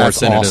 Voldemort's And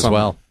that's in it as awesome.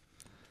 well.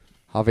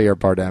 Javier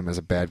Bardem is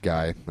a bad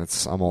guy.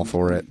 I'm all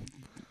for it.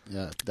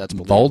 Yeah, that's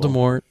believable.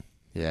 Voldemort.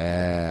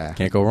 Yeah,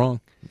 Can't go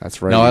wrong.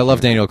 that's right. No, I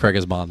love Daniel Craig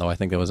as Bond, though. I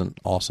think that was an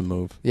awesome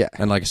move. Yeah.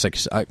 And like I said,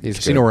 He's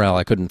Casino good. Royale,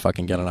 I couldn't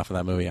fucking get enough of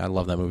that movie. I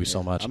love that movie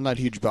so much. I'm not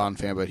a huge Bond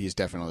fan, but he's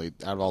definitely,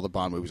 out of all the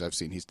Bond movies I've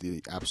seen, he's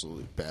the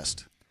absolute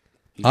best.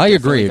 He's I definitely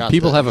agree. got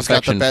People the- have he's got the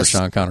affection for best-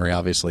 Sean Connery,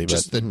 obviously, but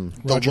Just the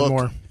Roger look.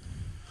 Moore.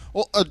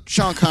 Well,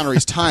 Sean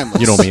Connery's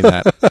timeless. you don't mean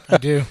that. I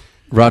do.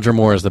 Roger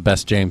Moore is the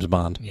best James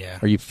Bond. Yeah.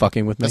 Are you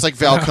fucking with me? That's like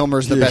Val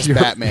Kilmer's the best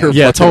Batman. You're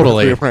Yeah, fucking with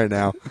totally. me right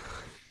now.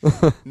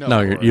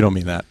 no, you don't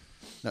mean that.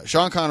 No,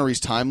 Sean Connery's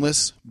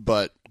timeless,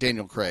 but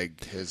Daniel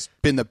Craig has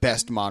been the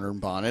best modern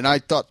Bond. And I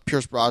thought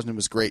Pierce Brosnan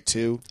was great,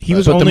 too. He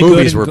was But the only movies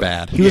good in were Go-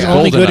 bad. He was Yeah.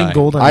 only good in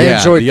GoldenEye. GoldenEye. I Yeah,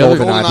 enjoyed the other-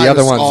 GoldenEye. GoldenEye The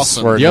other was ones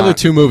awesome. were The other not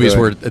two movies good.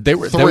 were they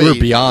were Three.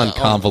 beyond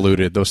Yeah.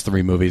 convoluted. Those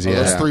three movies, yeah.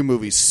 Those three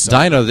movies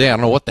suck. Dino, I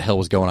don't know what the hell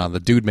was going on. The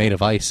dude made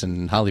of ice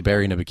and Halle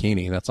Berry in a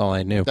bikini. That's all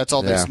I knew. That's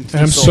all Yeah. they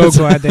And I'm so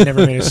glad they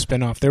never made a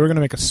spin-off. They were going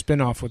to make a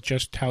spin-off with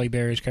just Halle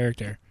Berry's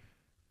character.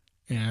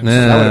 Yeah, I'm Nah,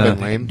 That would've been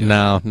they lame. didn't do it.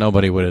 No,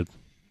 nobody would have.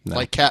 No.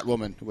 Like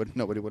Catwoman.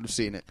 Nobody would have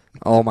seen it.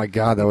 Oh my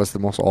god, that was the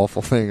most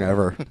awful thing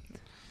ever.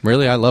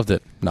 Really, I loved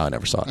it. No, I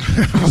never saw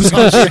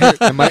it.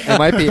 It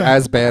might be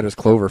as bad as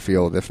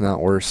Cloverfield, if not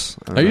worse.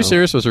 I don't Are you know.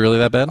 serious? Was it really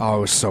that bad? Oh,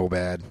 it was so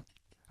bad.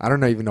 I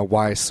don't even know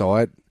why I saw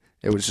it.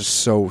 It was just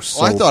so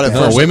I thought at bad.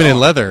 Oh, first- Women in oh.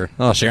 Leather.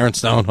 Oh, Sharon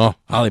Stone. Oh,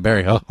 Halle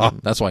Berry. Oh,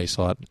 that's why you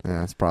saw it.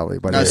 Yeah, it's probably,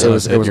 but No, it so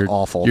was your,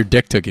 awful. Your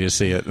dick took you to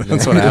see it.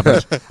 That's what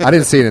happened. I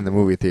didn't see it in the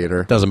movie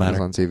theater. Doesn't It matter.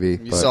 was on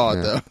TV. You but, saw it,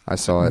 yeah, though. I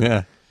saw it,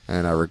 Yeah.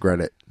 and I regret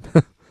it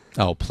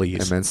Oh,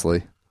 please.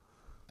 immensely.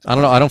 I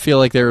don't know. I don't feel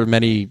like there are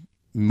many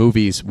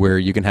movies where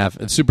you can have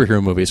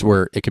superhero movies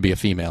where it could be a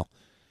female.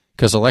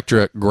 Because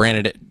Elektra,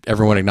 granted,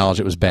 everyone acknowledged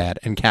it was bad,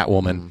 and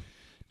Catwoman,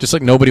 just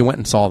like nobody went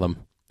and saw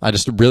them. I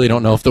just really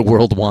don't know if the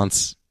world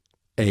wants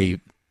a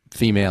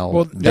female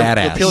Well, They're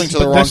badass. appealing to But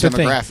the wrong that's the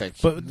thing. demographic.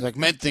 But like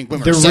men think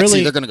women They're are sexy,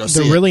 really they're going to go see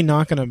they're it. really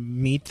not going to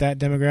meet that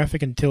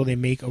demographic until they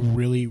make a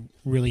really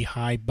really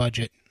high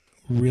budget,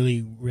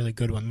 really really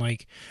good one.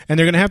 And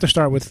they're going to have to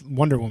start with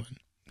Wonder Woman.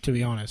 To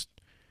be honest,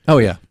 Oh,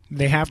 yeah.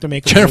 they have to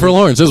make a Jennifer really-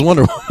 Lawrence is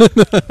Wonder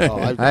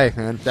Woman. Hey,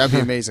 man. That'd be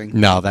amazing.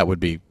 No, that would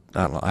be...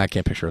 I don't know. I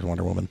can't picture her as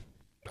Wonder Woman.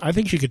 I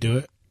think she could do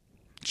it.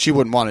 She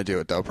wouldn't want to do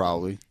it, though,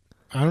 probably.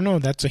 I don't know.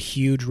 That's a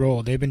huge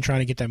role. They've been trying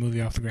to get that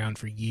movie off the ground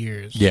for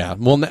years. Yeah.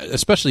 Well,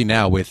 especially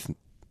now with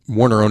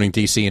Warner owning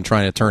DC and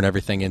trying to turn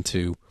everything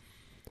into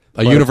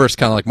a universe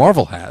kind of like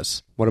Marvel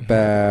has. What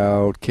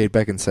about Kate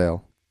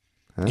Beckinsale?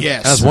 Huh?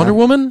 Yes. As Wonder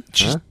Woman?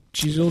 Huh?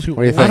 She's a little too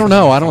What do you old. think? I don't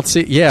know. I don't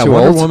see... Yeah, Too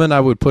Wonder old? Woman, I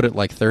would put it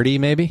like 30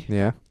 maybe.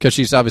 Yeah. Because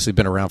she's obviously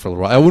been around for a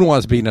little while. I wouldn't want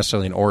it to be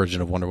necessarily an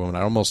origin of Wonder Woman.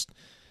 I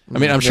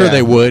mean, I'm sure Yeah.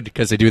 they would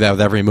because they do that with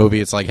every movie.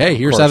 It's like, hey,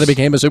 here's how they course.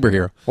 became a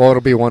superhero. Well,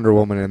 it'll be Wonder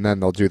Woman, and then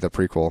they'll do the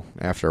prequel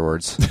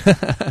afterwards.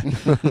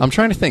 I'm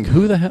trying to think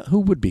who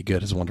would be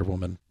good as Wonder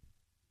Woman.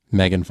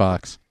 Megan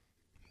Fox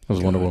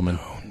was Wonder Woman.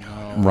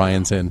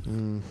 Ryan's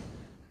in.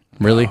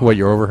 Really? What?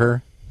 You're over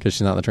her because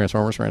she's not in the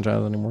Transformers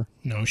franchise anymore.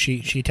 No,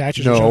 she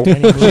attaches No. herself to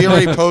any movie. She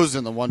already posed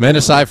in the one.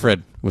 Amanda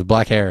Seyfried with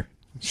black hair.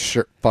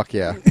 Sure. Fuck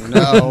yeah.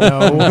 No. No,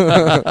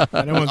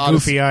 I don't want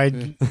Honestly.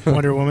 goofy-eyed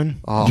Wonder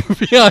Woman. Oh,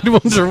 Beyond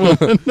Wonder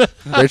Woman.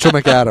 Rachel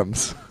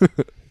McAdams.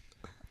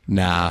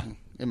 Nah,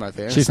 In my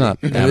fantasy. she's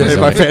not. In Amazon.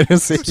 my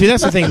fantasy. See,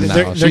 that's the thing. No,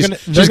 They're she's gonna,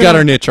 she's got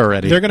her niche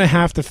already. They're going to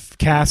have to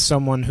cast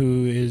someone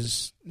who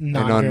is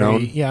not An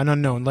unknown? an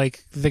unknown.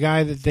 Like the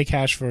guy that they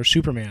cast for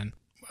Superman.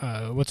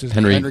 What's his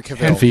Henry name? Henry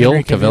Cavill. Cavill.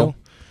 Henry Cavill.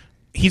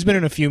 He's been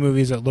in a few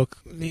movies that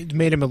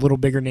made him a little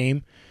bigger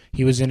name.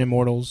 He was in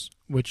Immortals,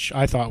 which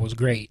I thought was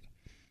great.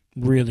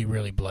 Really,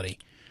 really bloody.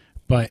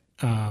 But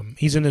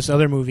he's in this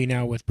other movie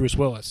now with Bruce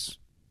Willis.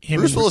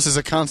 Bruce Willis is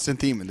a constant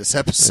theme in this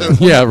episode.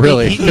 Yeah,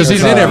 really. Because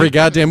he's in every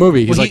goddamn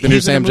movie. He's like the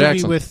new Sam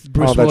Jackson. With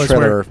Bruce that Willis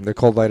trailer, The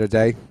Cold Light of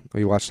Day.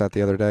 We watched that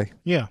the other day.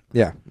 Yeah.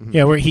 Yeah.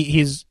 Yeah, where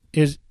he's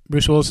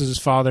Bruce Willis is his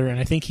father, and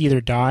I think he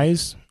either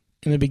dies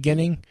in the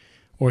beginning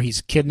or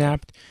he's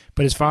kidnapped,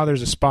 but his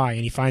father's a spy,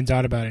 and he finds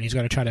out about it, and he's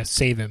got to try to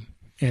save him.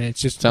 And it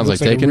just sounds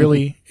looks like Taken.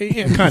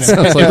 Kind of.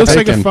 Sounds like It looks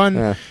like a Taken. fun.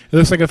 Yeah. It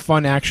looks like a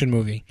fun action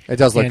movie. It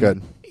does look And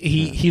good.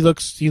 He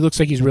looks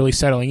like he's really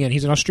settling in.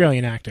 He's an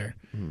Australian actor,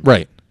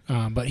 Right.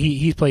 but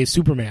he plays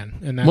Superman.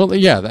 And that, Well,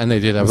 yeah, and they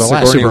did have the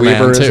last Sigourney Superman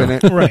Weaver is too. in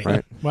it.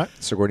 right. What?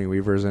 Sigourney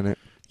Weaver's in it.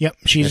 Yep,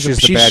 she's she's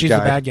the the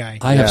bad bad guy.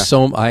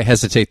 guy. I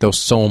hesitate though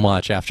so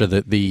much after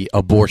the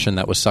abortion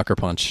that was Sucker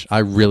Punch. I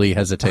really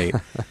hesitate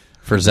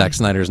for Zack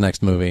Snyder's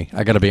next movie.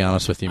 I got to be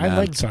honest with you, man. I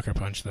liked Sucker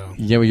Punch though.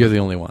 Yeah, well, you're the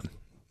only one.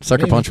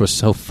 Sucker Maybe. Punch was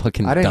so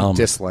fucking I didn't dumb.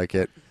 dislike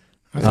it.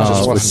 I It thought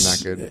just it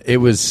wasn't that good.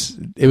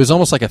 It was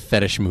almost like a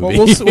fetish movie.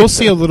 Well, we'll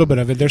see a little bit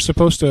of it. They're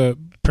supposed to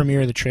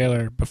premiere the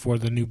trailer before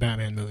the new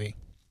Batman movie.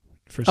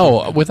 For Oh,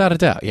 Superman. without a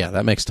doubt. Yeah,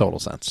 that makes total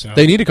sense. So-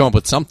 They need to come up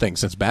with something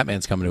since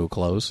Batman's coming to a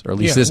close, or at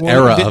least Yeah, this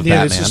well, era of This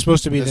Batman. is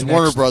supposed to be Because the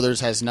Warner next. Brothers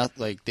has not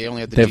they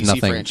only have the They have DC nothing.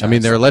 franchise. I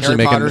mean, they're allegedly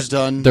Harry making. Potter's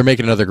done. They're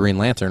making another Green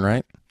Lantern,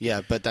 right?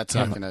 Yeah, but that's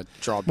not going to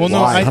draw. Well, business.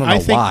 no, I don't know I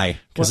think- why.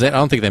 Because I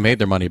don't think they made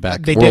their money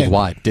back They did.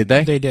 worldwide. Did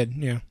they? They did,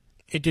 yeah.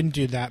 It didn't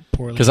do that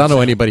poorly. Because I don't know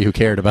So- anybody who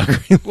cared about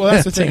Green Well,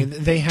 that's the Lantern.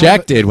 thing. They have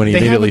Jack did when he they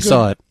have a immediately good-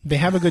 saw it. They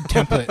have a good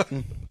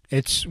template.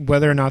 It's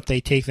whether or not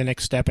they take the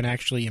next step and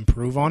actually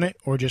improve on it,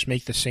 or just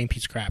make the same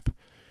piece of crap.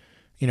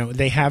 You know,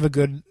 they have a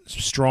good,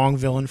 strong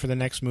villain for the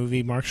next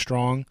movie. Mark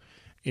Strong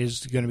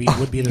is going to be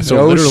would be the So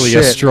No literally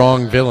a shit.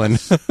 strong villain.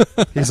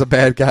 He's a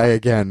bad guy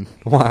again.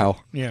 Wow.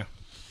 yeah.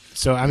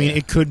 So I mean,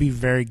 it could be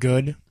very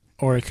good,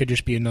 or it could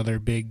just be another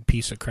big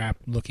piece of crap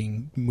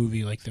looking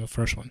movie like the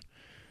first one.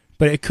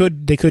 But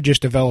they could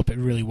just develop it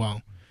really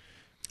well.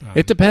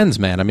 It depends,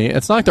 man. I mean,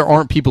 it's not like there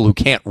aren't people who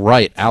can't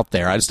write out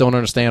there. I just don't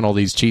understand all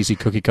these cheesy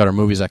cookie cutter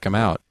movies that come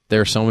out. There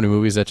are so many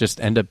movies that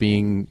just end up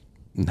being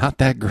not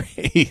that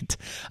great.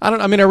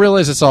 I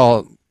realize it's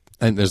all,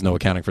 and there's no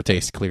accounting for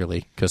taste,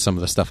 clearly, because some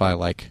of the stuff I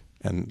like,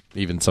 and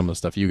even some of the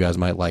stuff you guys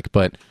might like,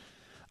 but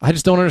I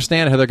just don't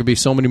understand how there could be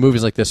so many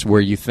movies like this where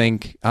you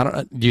think,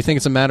 do you think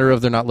it's a matter of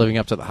they're not living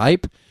up to the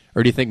hype,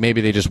 or do you think maybe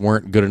they just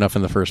weren't good enough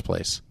in the first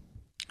place?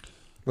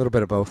 A little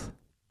bit of both.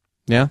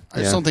 Yeah? I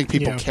just don't think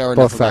people Yeah. care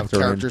Both enough about factor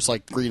in. characters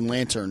like Green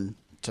Lantern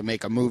to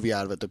make a movie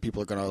out of it that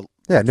people are going to.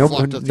 Yeah,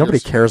 flock to nobody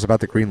theaters. cares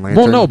about the Green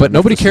Lantern. Well, no, but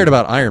nobody cared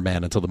about Iron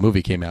Man until the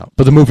movie came out.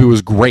 But the movie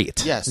was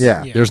great. Yes.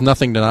 Yeah. Yeah. There's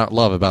nothing to not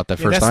love about that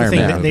Yeah, first that's the Iron thing.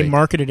 Man They movie.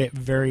 marketed it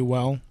very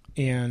well,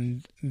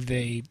 and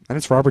they And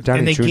it's Robert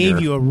Downey Jr.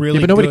 gave you a really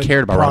Yeah, but nobody good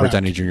cared about Robert product.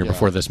 Downey Jr. Yeah.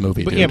 before this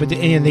movie, But dude. yeah, but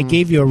and they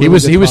gave you a really he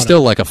was good he was product.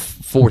 still like a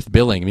fourth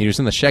billing. I mean, he was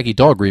in the Shaggy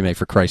Dog remake,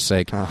 for Christ's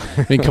sake. Oh.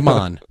 I mean, come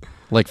on,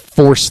 like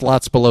 4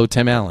 slots below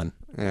Tim Allen.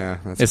 Yeah,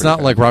 that's It's pretty not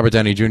bad. like Robert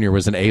Downey Jr.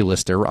 was an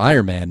A-lister.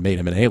 Iron Man made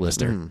him an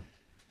A-lister.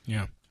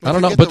 Yeah. I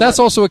don't know, Forget but the that's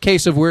what- also a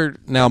case of where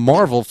now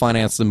Marvel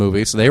financed the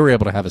movie, so they were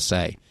able to have a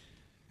say.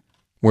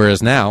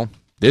 Whereas now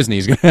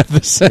Disney's going to have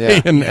the say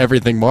Yeah. in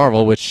everything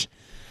Marvel, which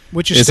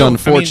Which It's is still,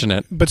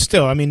 unfortunate. but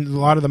still, I mean, a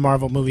lot of the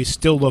Marvel movies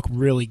still look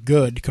really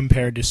good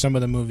compared to some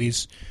of the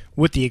movies,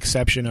 with the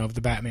exception of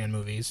the Batman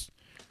movies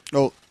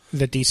Well,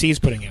 that DC's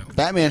putting out.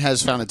 Batman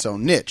has found its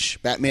own niche.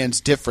 Batman's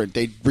different.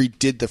 They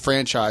redid the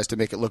franchise to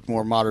make it look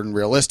more modern and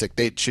realistic.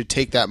 They should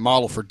take that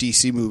model for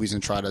DC movies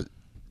and try to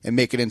and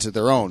make it into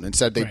their own.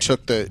 Instead, they Right.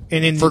 took the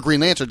And for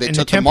Green Lantern. They and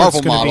took the the Marvel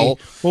template's gonna model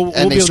be- we'll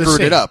and be they able to screwed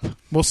see. it up.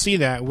 We'll see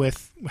that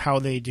with how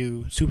they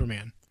do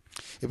Superman.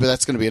 Yeah, but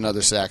that's going to be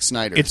another Zack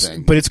Snyder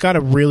thing. But it's got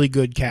a really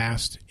good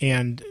cast,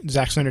 and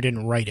Zack Snyder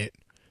didn't write it.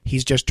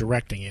 He's just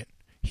directing it.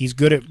 He's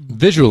good at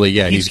visually,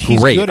 yeah, he's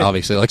great, good at-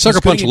 obviously. Like he's Sucker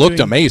good Punch at looked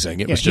doing- amazing.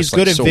 It yeah, was just he's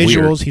good like, at so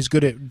visuals. weird. He's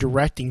good at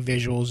directing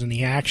visuals, and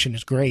the action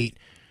is great.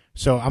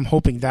 So I'm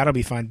hoping that'll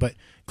be fine. But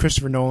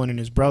Christopher Nolan and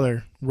his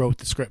brother wrote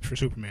the script for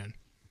Superman.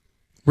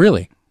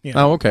 Really? Yeah.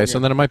 Oh, okay. So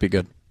then it might be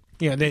good.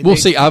 Yeah, We'll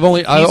see. I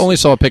only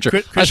saw a picture.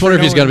 Chris- I just wonder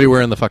if he's Christopher going to be Nolan-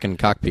 wearing the fucking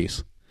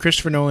cockpiece.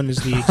 Christopher Nolan is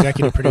the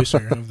executive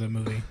producer of the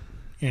movie,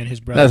 and his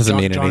brother. That doesn't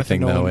mean Jonathan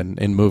anything, though. Nolan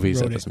In movies,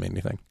 that wrote it. doesn't mean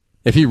anything.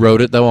 If he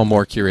wrote it, though, I'm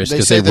more curious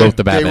because say they wrote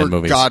the they Batman were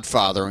movies.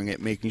 godfathering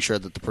it, making sure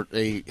that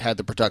they had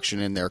the production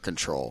in their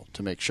control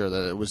to make sure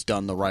that it was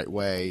done the right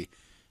way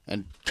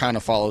and kind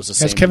of follows the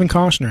Has same. Kevin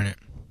Costner in it.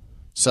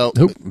 So,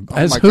 Who- oh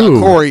as my who?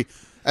 God, Corey,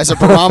 as a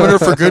barometer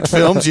for good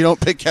films, you don't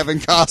pick Kevin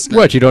Costner.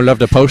 What, you don't love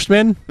The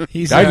Postman?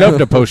 He's, I love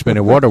The Postman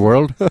in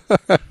Waterworld.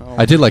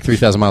 I did like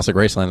 3,000 Miles to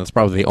Graceland. That's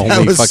probably the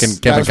only was- fucking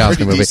that Kevin was Costner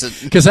pretty movie.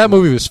 decent. Because that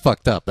movie was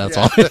fucked up. That's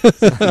all.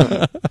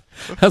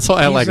 That's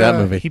why I like that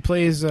movie. He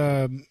plays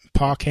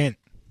Pa Kent.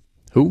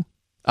 Who?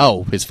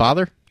 Oh, his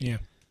father? Yeah.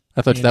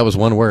 I thought that was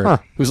one word. Huh.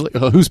 Who's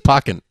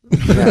Pocken?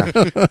 Yeah.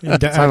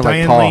 And Sounded like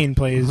Diane Paul. Lane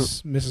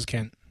plays Mrs.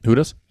 Kent. Who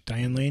does?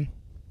 Diane Lane.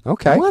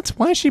 Okay. What?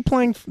 Why is she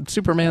playing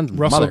Superman's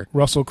mother?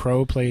 Russell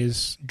Crowe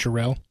plays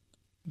Jor-El.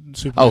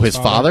 Superman's his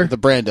father? The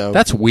Brando.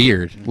 That's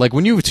weird. Like,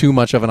 when you have too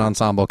much of an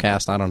ensemble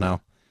cast, I don't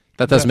know.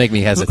 That does make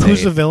me hesitate.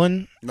 Who's the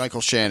villain?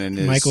 Michael Shannon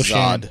is Michael Zod.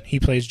 Shannon. He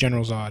plays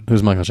General Zod.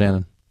 Who's Michael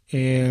Shannon?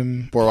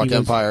 Boardwalk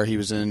Empire. He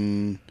was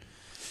in.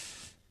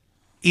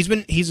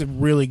 He's a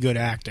really good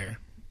actor.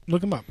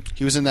 Look him up.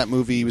 He was in that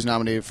movie. He was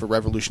nominated for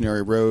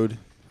Revolutionary Road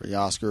for the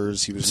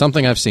Oscars. He was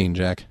Something I've seen,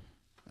 Jack.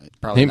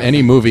 probably Name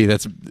any movie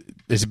that's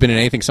has been in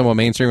anything somewhat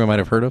mainstream I might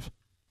have heard of.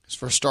 His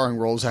first starring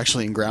role was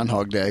actually in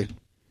Groundhog Day.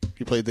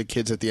 He played the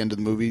kids at the end of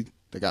the movie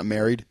that got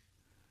married.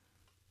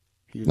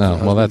 No,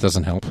 well, that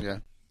doesn't help. Yeah.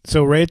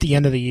 So right at the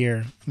end of the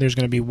year, there's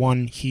going to be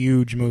one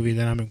huge movie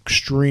that I'm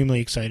extremely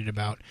excited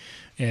about.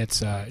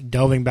 It's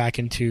delving back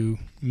into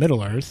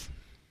Middle Earth.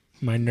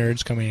 My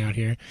nerds coming out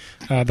here.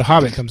 The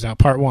Hobbit comes out,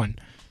 part 1.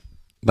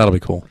 That'll be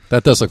cool.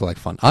 That does look like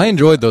fun. I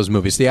enjoyed those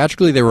movies.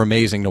 Theatrically, they were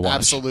amazing to watch.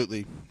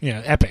 Absolutely.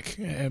 Yeah, epic.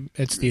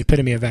 It's the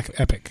epitome of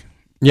epic.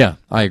 Yeah,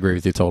 I agree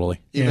with you totally.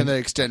 Even the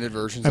extended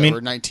versions that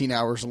were 19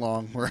 hours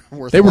long were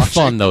worth They were watching.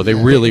 fun, though. They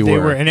really They were.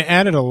 were, and it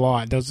added a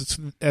lot. Those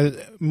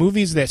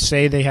movies that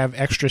say they have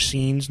extra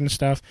scenes and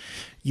stuff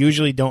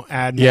usually don't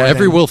add more. Yeah,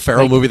 every than, Will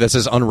Ferrell movie that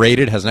says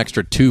unrated has an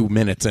extra 2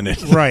 minutes in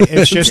it. Right.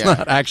 It's just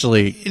not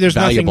actually there's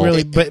valuable.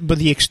 nothing really, but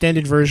the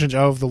extended versions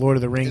of The Lord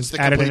of the Rings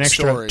the added an complete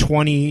extra story.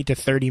 20 to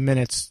 30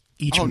 minutes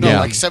each. Oh movie. no, Yeah.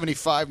 like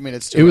 75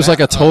 minutes. To It was like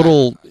a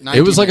total. 90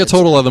 It was like a minutes.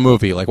 total other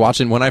movie. Like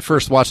watching when I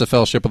first watched The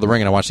Fellowship of the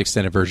Ring and I watched the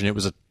extended version, it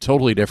was a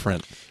totally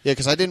different Yeah,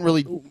 because I didn't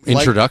really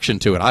introduction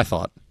to it. I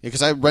thought.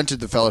 Because I rented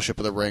the Fellowship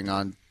of the Ring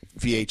on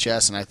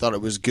VHS and I thought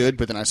it was good,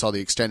 but then I saw the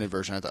extended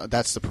version. I thought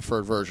that's the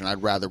preferred version.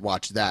 I'd rather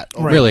watch that.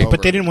 Over Right. Really? and over.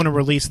 But they didn't want to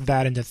release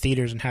that into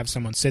theaters and have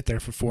someone sit there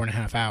for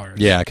 4.5 hours.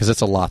 Yeah, because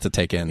it's a lot to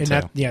take in. And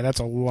Too. that's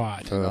a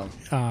lot.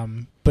 Uh,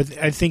 But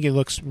I think it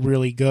looks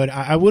really good.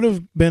 I would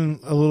have been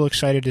a little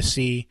excited to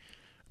see,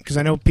 because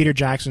I know Peter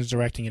Jackson's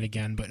directing it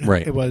again, but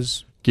Right. it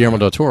was Guillermo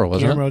del Toro,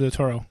 wasn't Guillermo del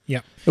Toro. Yeah,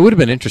 it? It would have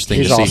been interesting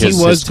to He's see awesome. his,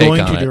 he was his take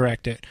going on to it.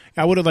 direct it.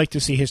 I would have liked to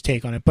see his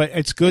take on it, but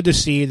it's good to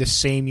see the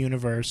same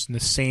universe and the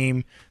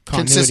same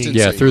continuity. Consistency.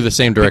 Yeah, through the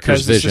same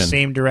director's because it's vision. the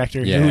same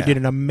director Yeah. who did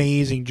an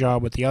amazing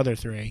job with the other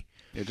 3.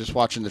 Yeah, just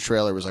watching the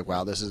trailer was like,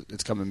 wow,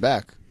 it's coming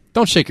back.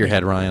 Don't shake your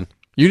head, Ryan.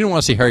 You didn't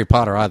want to see Harry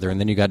Potter either, and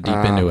then you got deep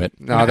into it.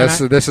 No, And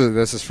this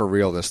is for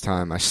real this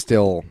time. I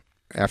still,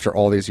 after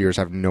all these years,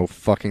 have no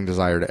fucking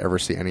desire to ever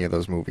see any of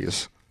those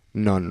movies.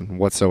 None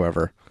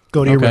whatsoever.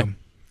 Go to your Okay. room.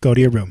 Go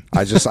to your room.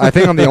 I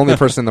think I'm the only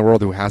person in the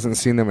world who hasn't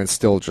seen them and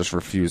still just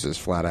refuses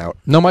flat out.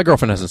 No, my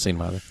girlfriend hasn't seen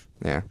them either.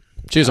 Yeah.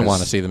 She doesn't Yes.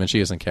 want to see them, and she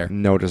doesn't care.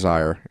 No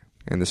desire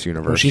in this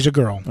universe. Well, she's a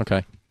girl.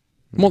 Okay.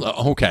 Well,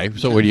 okay.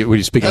 So, were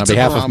you speaking That's on a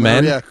behalf of barometer.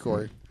 men? Yeah,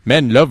 Corey.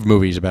 Men love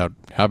movies about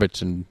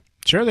hobbits and.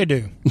 Sure they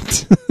do.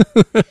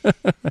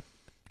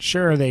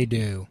 Sure they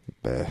do.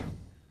 Bleh.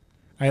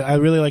 I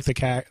really like the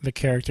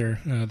character,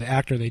 the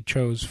actor they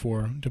chose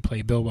to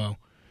play Bilbo,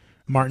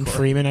 Martin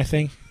Freeman, I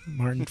think.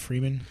 Martin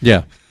Freeman.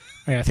 Yeah.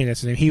 Yeah, I think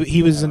that's his name.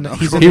 He was in.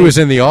 He was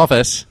in The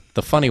Office,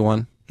 the funny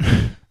one.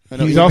 I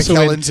know He's Ian also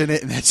McKellen's in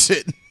it, and that's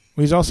it.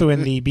 He's also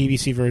in the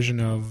BBC version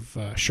of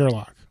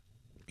Sherlock.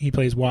 He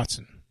plays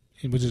Watson,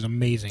 which is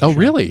amazing. Oh, Sherlock.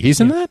 really?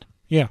 He's in Yeah. that?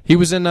 Yeah. He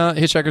was in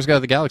Hitchhiker's Guide to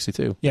the Galaxy,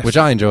 too, Yes. which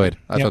I enjoyed.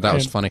 I Yeah, thought that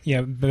was and- funny.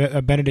 Yeah,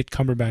 Benedict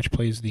Cumberbatch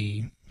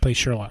plays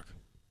Sherlock.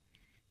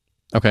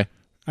 Okay.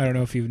 I don't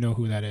know if you know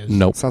who that is.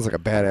 Nope. Sounds like a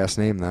badass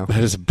name, though.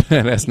 That is a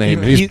badass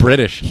name. He- He's he-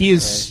 British. He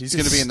is. He's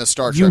going to be in the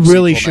Star Trek. You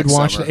really sequel should next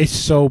watch summer.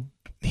 that.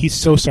 He's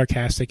so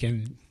sarcastic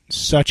and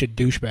such a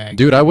douchebag.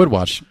 Dude, I would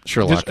watch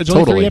Sherlock. It's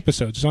only 3 totally.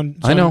 episodes.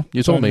 It's I know. on- You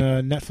it's told on, me.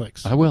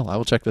 Netflix. I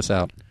will check this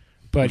out.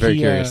 But I'm very he,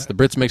 curious. The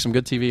Brits make some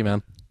good TV,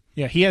 man.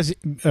 Yeah, he has.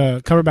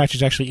 Cumberbatch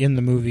is actually in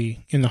the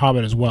movie in The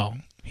Hobbit as well.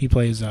 He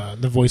plays the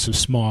voice of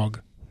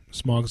Smaug.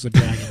 Smaug's the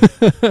dragon.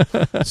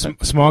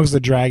 Smaug's the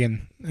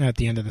dragon at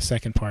the end of the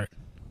second part.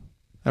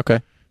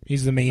 Okay.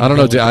 He's the main. I don't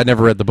know. villain. I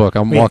never read the book.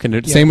 I'm Wait, walking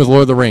into yeah. Same with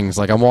Lord of the Rings.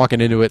 Like, I'm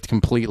walking into it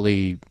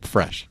completely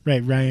fresh.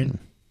 Right, Ryan.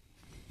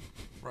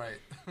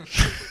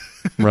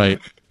 Right.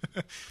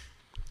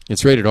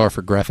 It's rated R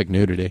for graphic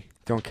nudity.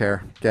 Don't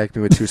care. Gag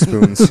me with 2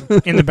 spoons.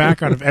 In the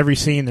background of every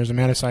scene, there's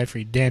Amanda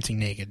Seyfried dancing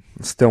naked.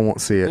 Still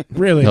won't see it.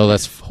 Really? No,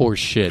 that's horse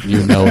shit.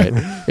 You know it.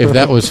 If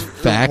that was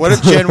fact, What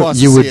if Jen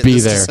wants you to would see it be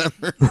this there.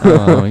 December?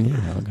 Oh,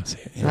 yeah, I'll go see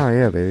it. Yeah. Oh,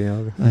 yeah, baby.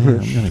 I'll go. I'm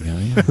gonna go.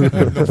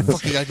 Yeah. No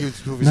fucking idea what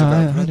this movie's No,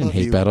 about. I didn't love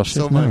hate you Battleship.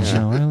 so no, much.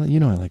 no, you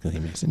know I like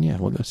Liam Neeson. Yeah,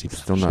 we'll go see.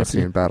 Still not Battleship.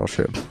 seeing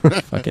Battleship.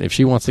 Fuck it. If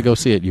she wants to go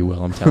see it, you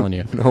will. I'm telling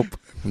you. Nope.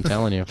 I'm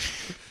telling you.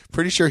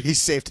 Pretty sure he's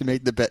safe to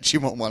make the bet she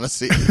won't want to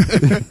see.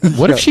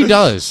 What if she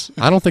does?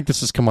 I don't think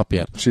this has come up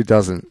yet. She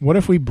doesn't. What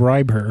if we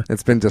bribe her?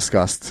 It's been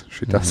discussed.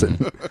 She doesn't.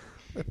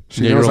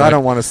 She Yeah, knows you're I like,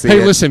 don't want to see Hey,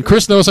 it. listen,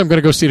 Chris knows I'm going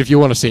to go see it if you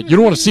want to see it. You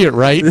don't want to see it,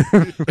 right?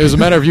 It was a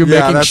matter of you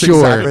Yeah, making that's sure.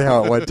 exactly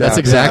how it went down. That's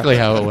exactly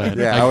how it went.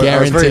 Yeah, I I was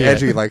guarantee very it.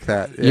 edgy like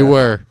that. Yeah. You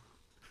were.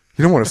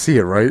 You don't want to see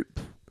it, right?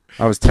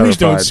 I was terrified Please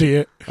don't see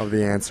it. of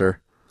the answer.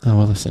 Oh,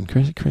 well, listen,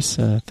 Chris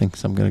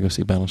thinks I'm going to go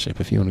see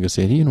Battleship. If you want to go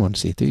see it, you don't want to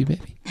see it, do you,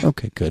 baby?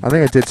 Okay, good. I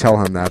think I did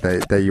tell him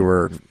that you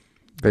were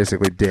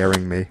basically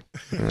daring me.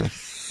 Yeah.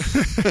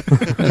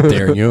 I'm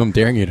daring you. I'm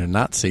daring you to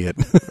not see it.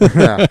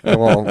 Yeah.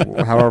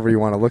 Well, however you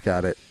want to look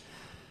at it.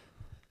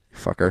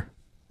 fucker.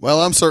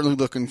 Well, I'm certainly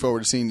looking forward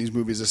to seeing these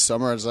movies this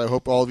summer, as I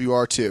hope all of you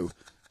are too.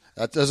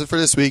 That does it for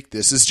this week.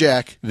 This is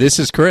Jack. This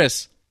is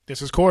Chris.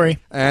 This is Cory.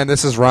 And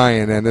this is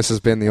Ryan, and this has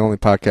been the only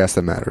podcast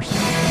that matters.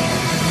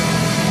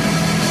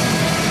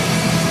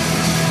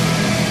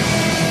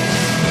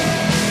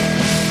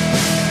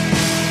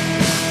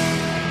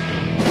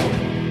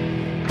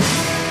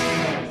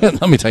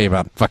 Let me tell you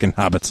about fucking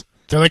hobbits.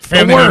 They're like The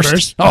family worst.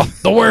 members. Oh,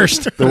 the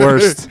worst. The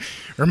worst.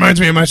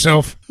 Reminds me of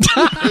myself.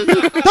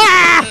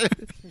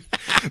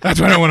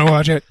 That's why I don't want to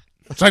watch it.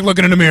 It's like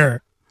looking in a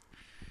mirror.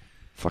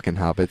 Fucking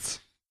hobbits.